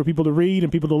things for people to read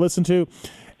and people to listen to.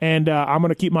 And I'm going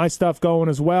to keep my stuff going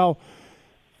as well.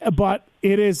 But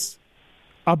it is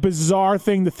a bizarre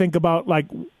thing to think about. Like,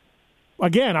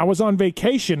 again, I was on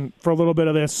vacation for a little bit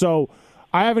of this, so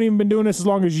I haven't even been doing this as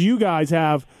long as you guys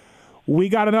have. We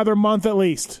got another month at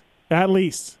least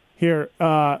here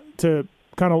to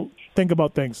kind of think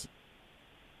about things.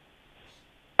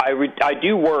 I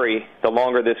do worry the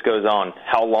longer this goes on,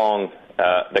 how long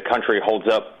the country holds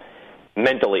up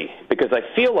mentally, because I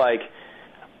feel like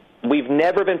we've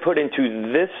never been put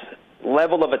into this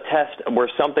level of a test where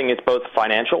something is both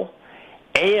financial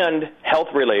and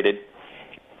health-related,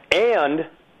 and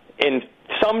in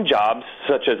some jobs,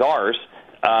 such as ours,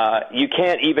 you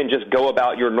can't even just go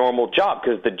about your normal job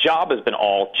because the job has been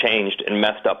all changed and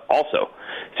messed up also.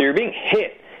 So you're being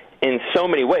hit in so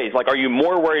many ways. Like, are you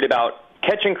more worried about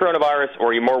catching coronavirus, or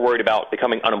are you more worried about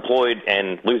becoming unemployed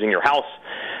and losing your house?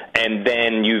 And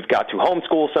then you've got to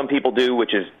homeschool, some people do,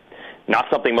 which is not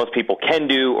something most people can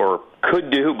do or could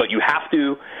do, but you have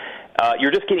to.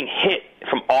 You're just getting hit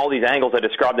from all these angles. I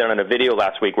described that in a video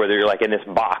last week where you're like in this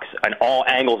box and all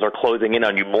angles are closing in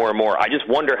on you more and more. I just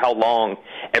wonder how long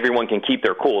everyone can keep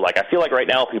their cool. Like, I feel like right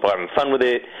now people are having fun with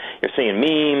it. You're seeing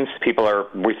memes. People are,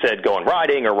 we said, going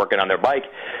riding or working on their bike.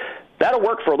 That'll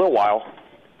work for a little while,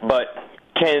 but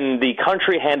can the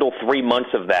country handle 3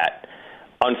 months of that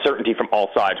uncertainty from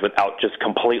all sides without just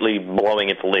completely blowing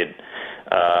its lid?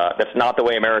 That's not the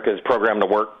way America is programmed to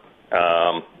work.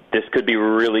 This could be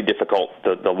really difficult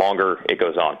the longer it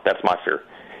goes on. That's my fear.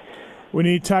 We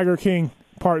need Tiger King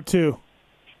Part 2.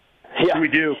 Yeah, we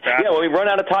do. Yeah, well, we run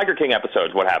out of Tiger King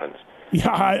episodes. What happens? Yeah,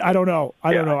 I don't know.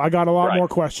 I don't know. I got a lot more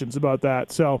questions about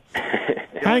that. So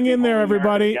hang in there,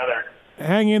 everybody.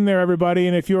 Hang in there, everybody.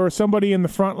 And if you're somebody in the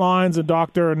front lines, a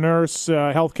doctor, a nurse,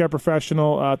 a healthcare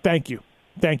professional, thank you.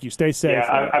 Thank you. Stay safe.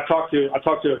 Yeah, I've talked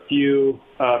to a few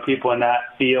people in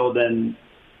that field, and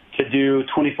to do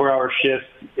 24-hour shifts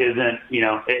isn't,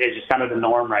 it's just kind of the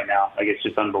norm right now. Like, it's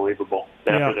just unbelievable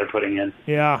the effort they're putting in.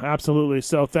 Yeah, absolutely.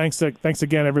 So thanks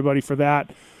again, everybody, for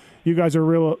that. You guys are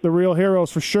the real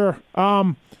heroes for sure.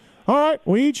 All right,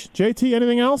 Weege, JT,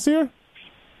 anything else here?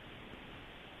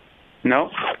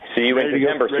 No. See you in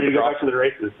December. Ready to go back to the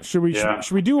races. Should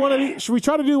we do one of these? Should we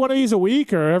try to do one of these a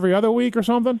week or every other week or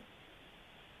something?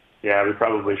 Yeah, we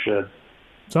probably should.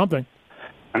 Something.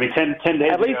 I mean, 10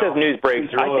 days At least as news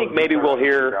breaks, I think maybe we'll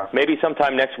hear, maybe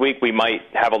sometime next week we might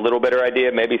have a little better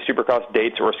idea, maybe Supercross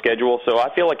dates or schedule. So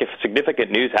I feel like if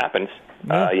significant news happens,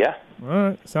 yeah. All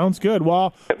right, sounds good.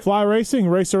 Well, Fly Racing,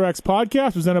 RacerX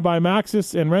podcast, presented by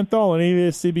Matthes and Renthal and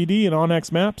Alias CBD and On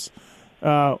X Maps.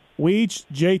 Weege,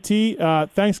 JT,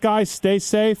 thanks, guys. Stay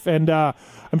safe. And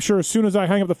I'm sure as soon as I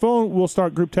hang up the phone, we'll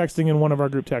start group texting in one of our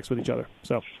group texts with each other.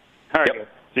 So, all right. Yep.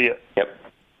 See ya. Yep.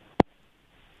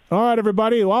 All right,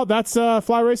 everybody. Well, that's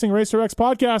Fly Racing Racer X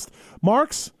podcast.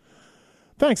 Marks,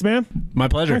 thanks, man. My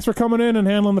pleasure. Thanks for coming in and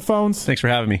handling the phones. Thanks for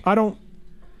having me.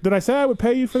 Did I say I would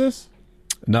pay you for this?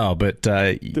 No, but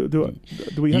do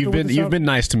we have you've been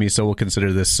nice to me, so we'll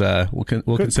consider this. We'll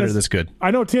consider this good.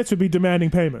 I know Tits would be demanding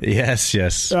payment.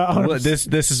 Yes. Well,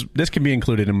 this can be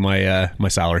included in my my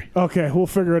salary. Okay, we'll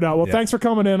figure it out. Well, Thanks for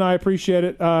coming in. I appreciate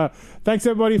it. Thanks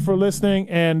everybody for listening,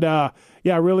 and I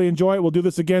really enjoy it. We'll do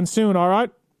this again soon. All right,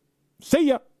 see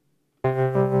ya.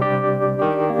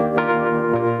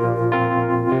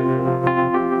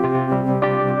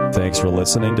 Thanks for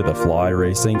listening to the Fly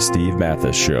Racing Steve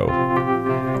Matthes Show.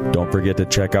 Don't forget to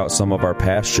check out some of our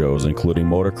past shows, including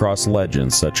motocross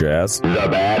legends such as The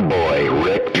Bad Boy,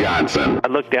 Rick Johnson. I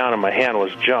looked down and my hand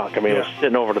was junk. I mean, it was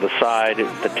sitting over to the side.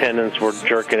 The tendons were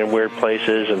jerking in weird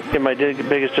places. And my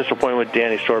biggest disappointment with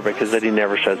Danny Storbeck is that he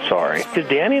never said sorry. Because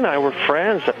Danny and I were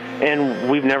friends, and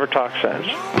we've never talked since.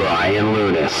 Brian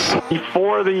Lunas.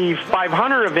 Before the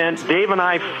 500 event, Dave and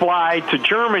I fly to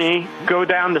Germany, go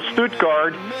down to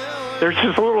Stuttgart. There's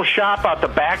this little shop out the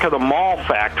back of the mall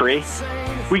factory.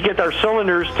 We get our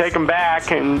cylinders, take them back,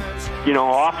 and,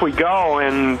 off we go.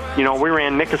 And, we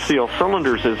ran Nicosil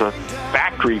cylinders as a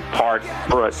factory part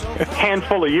for a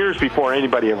handful of years before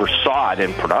anybody ever saw it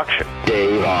in production.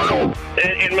 Dave Arnold.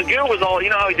 And McGill was all,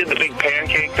 how he did the big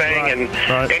pancake thing,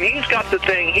 and he's got the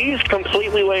thing, he's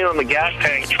completely laying on the gas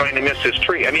tank trying to miss his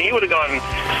tree. I mean, he would have gone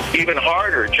even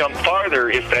harder, jumped farther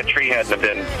if that tree hadn't have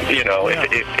been, if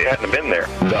it hadn't have been there.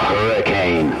 The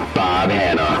Hurricane, Bob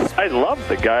Hanna. I love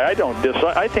the guy.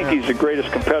 I think he's the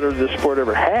greatest competitor this sport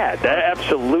ever had.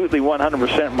 Absolutely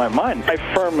 100% in my mind. I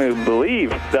firmly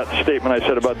believe that statement I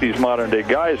said about these modern-day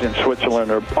guys in Switzerland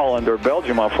or Holland or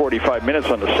Belgium on 45 minutes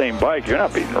on the same bike. You're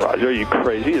not beating Roger. Are you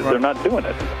crazy? They're not doing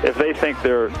it. If they think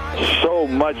they're so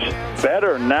much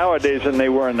better nowadays than they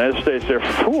were in those days, they're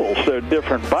fools. They're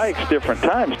different bikes, different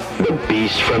times. The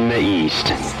Beast from the East,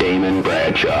 Damon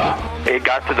Bradshaw. It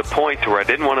got to the point where I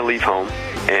didn't want to leave home.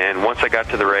 And once I got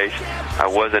to the race, I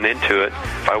wasn't into it.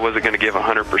 If I wasn't going to give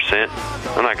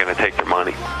 100%, I'm not going to take their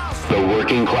money. The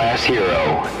working class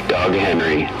hero, Doug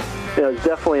Henry. It was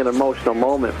definitely an emotional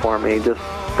moment for me, just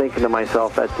thinking to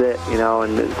myself, that's it,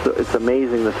 and it's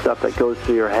amazing the stuff that goes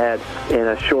through your head in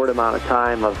a short amount of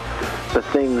time of the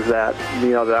things that,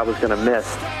 that I was going to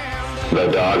miss. The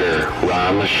Dogger,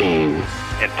 Ron Lachine.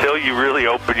 Until you really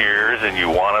open your ears and you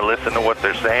want to listen to what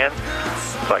they're saying,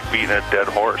 it's like beating a dead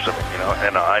horse,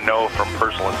 and I know from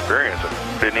personal experience.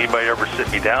 Did anybody ever sit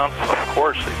me down? Of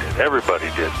course they did. Everybody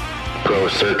did. Pro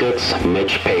Circuits,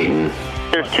 Mitch Payton.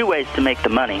 There's two ways to make the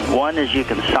money. One is you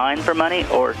can sign for money,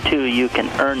 or two, you can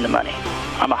earn the money.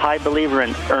 I'm a high believer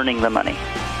in earning the money.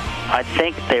 I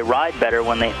think they ride better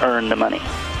when they earn the money.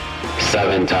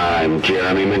 7-time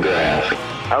Jeremy McGrath.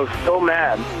 I was so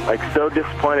mad, so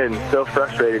disappointed and so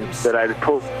frustrated that I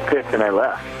pulled pick and I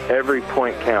left. Every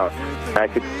point counts. I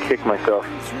could kick myself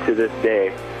to this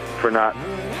day for not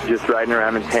just riding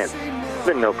around in tents. It's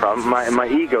been no problem. My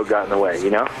ego got in the way,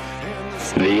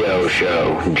 The O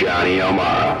Show, Johnny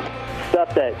O'Mara.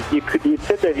 Stuff that you'd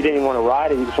sit there, you didn't even want to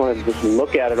ride it, you just wanted to just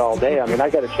look at it all day. I mean, I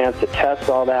got a chance to test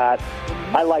all that.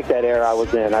 I like that era I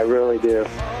was in, I really do.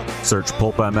 Search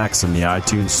Pulp MX in the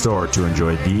iTunes store to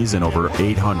enjoy these and over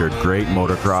 800 great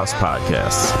motocross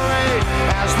podcasts.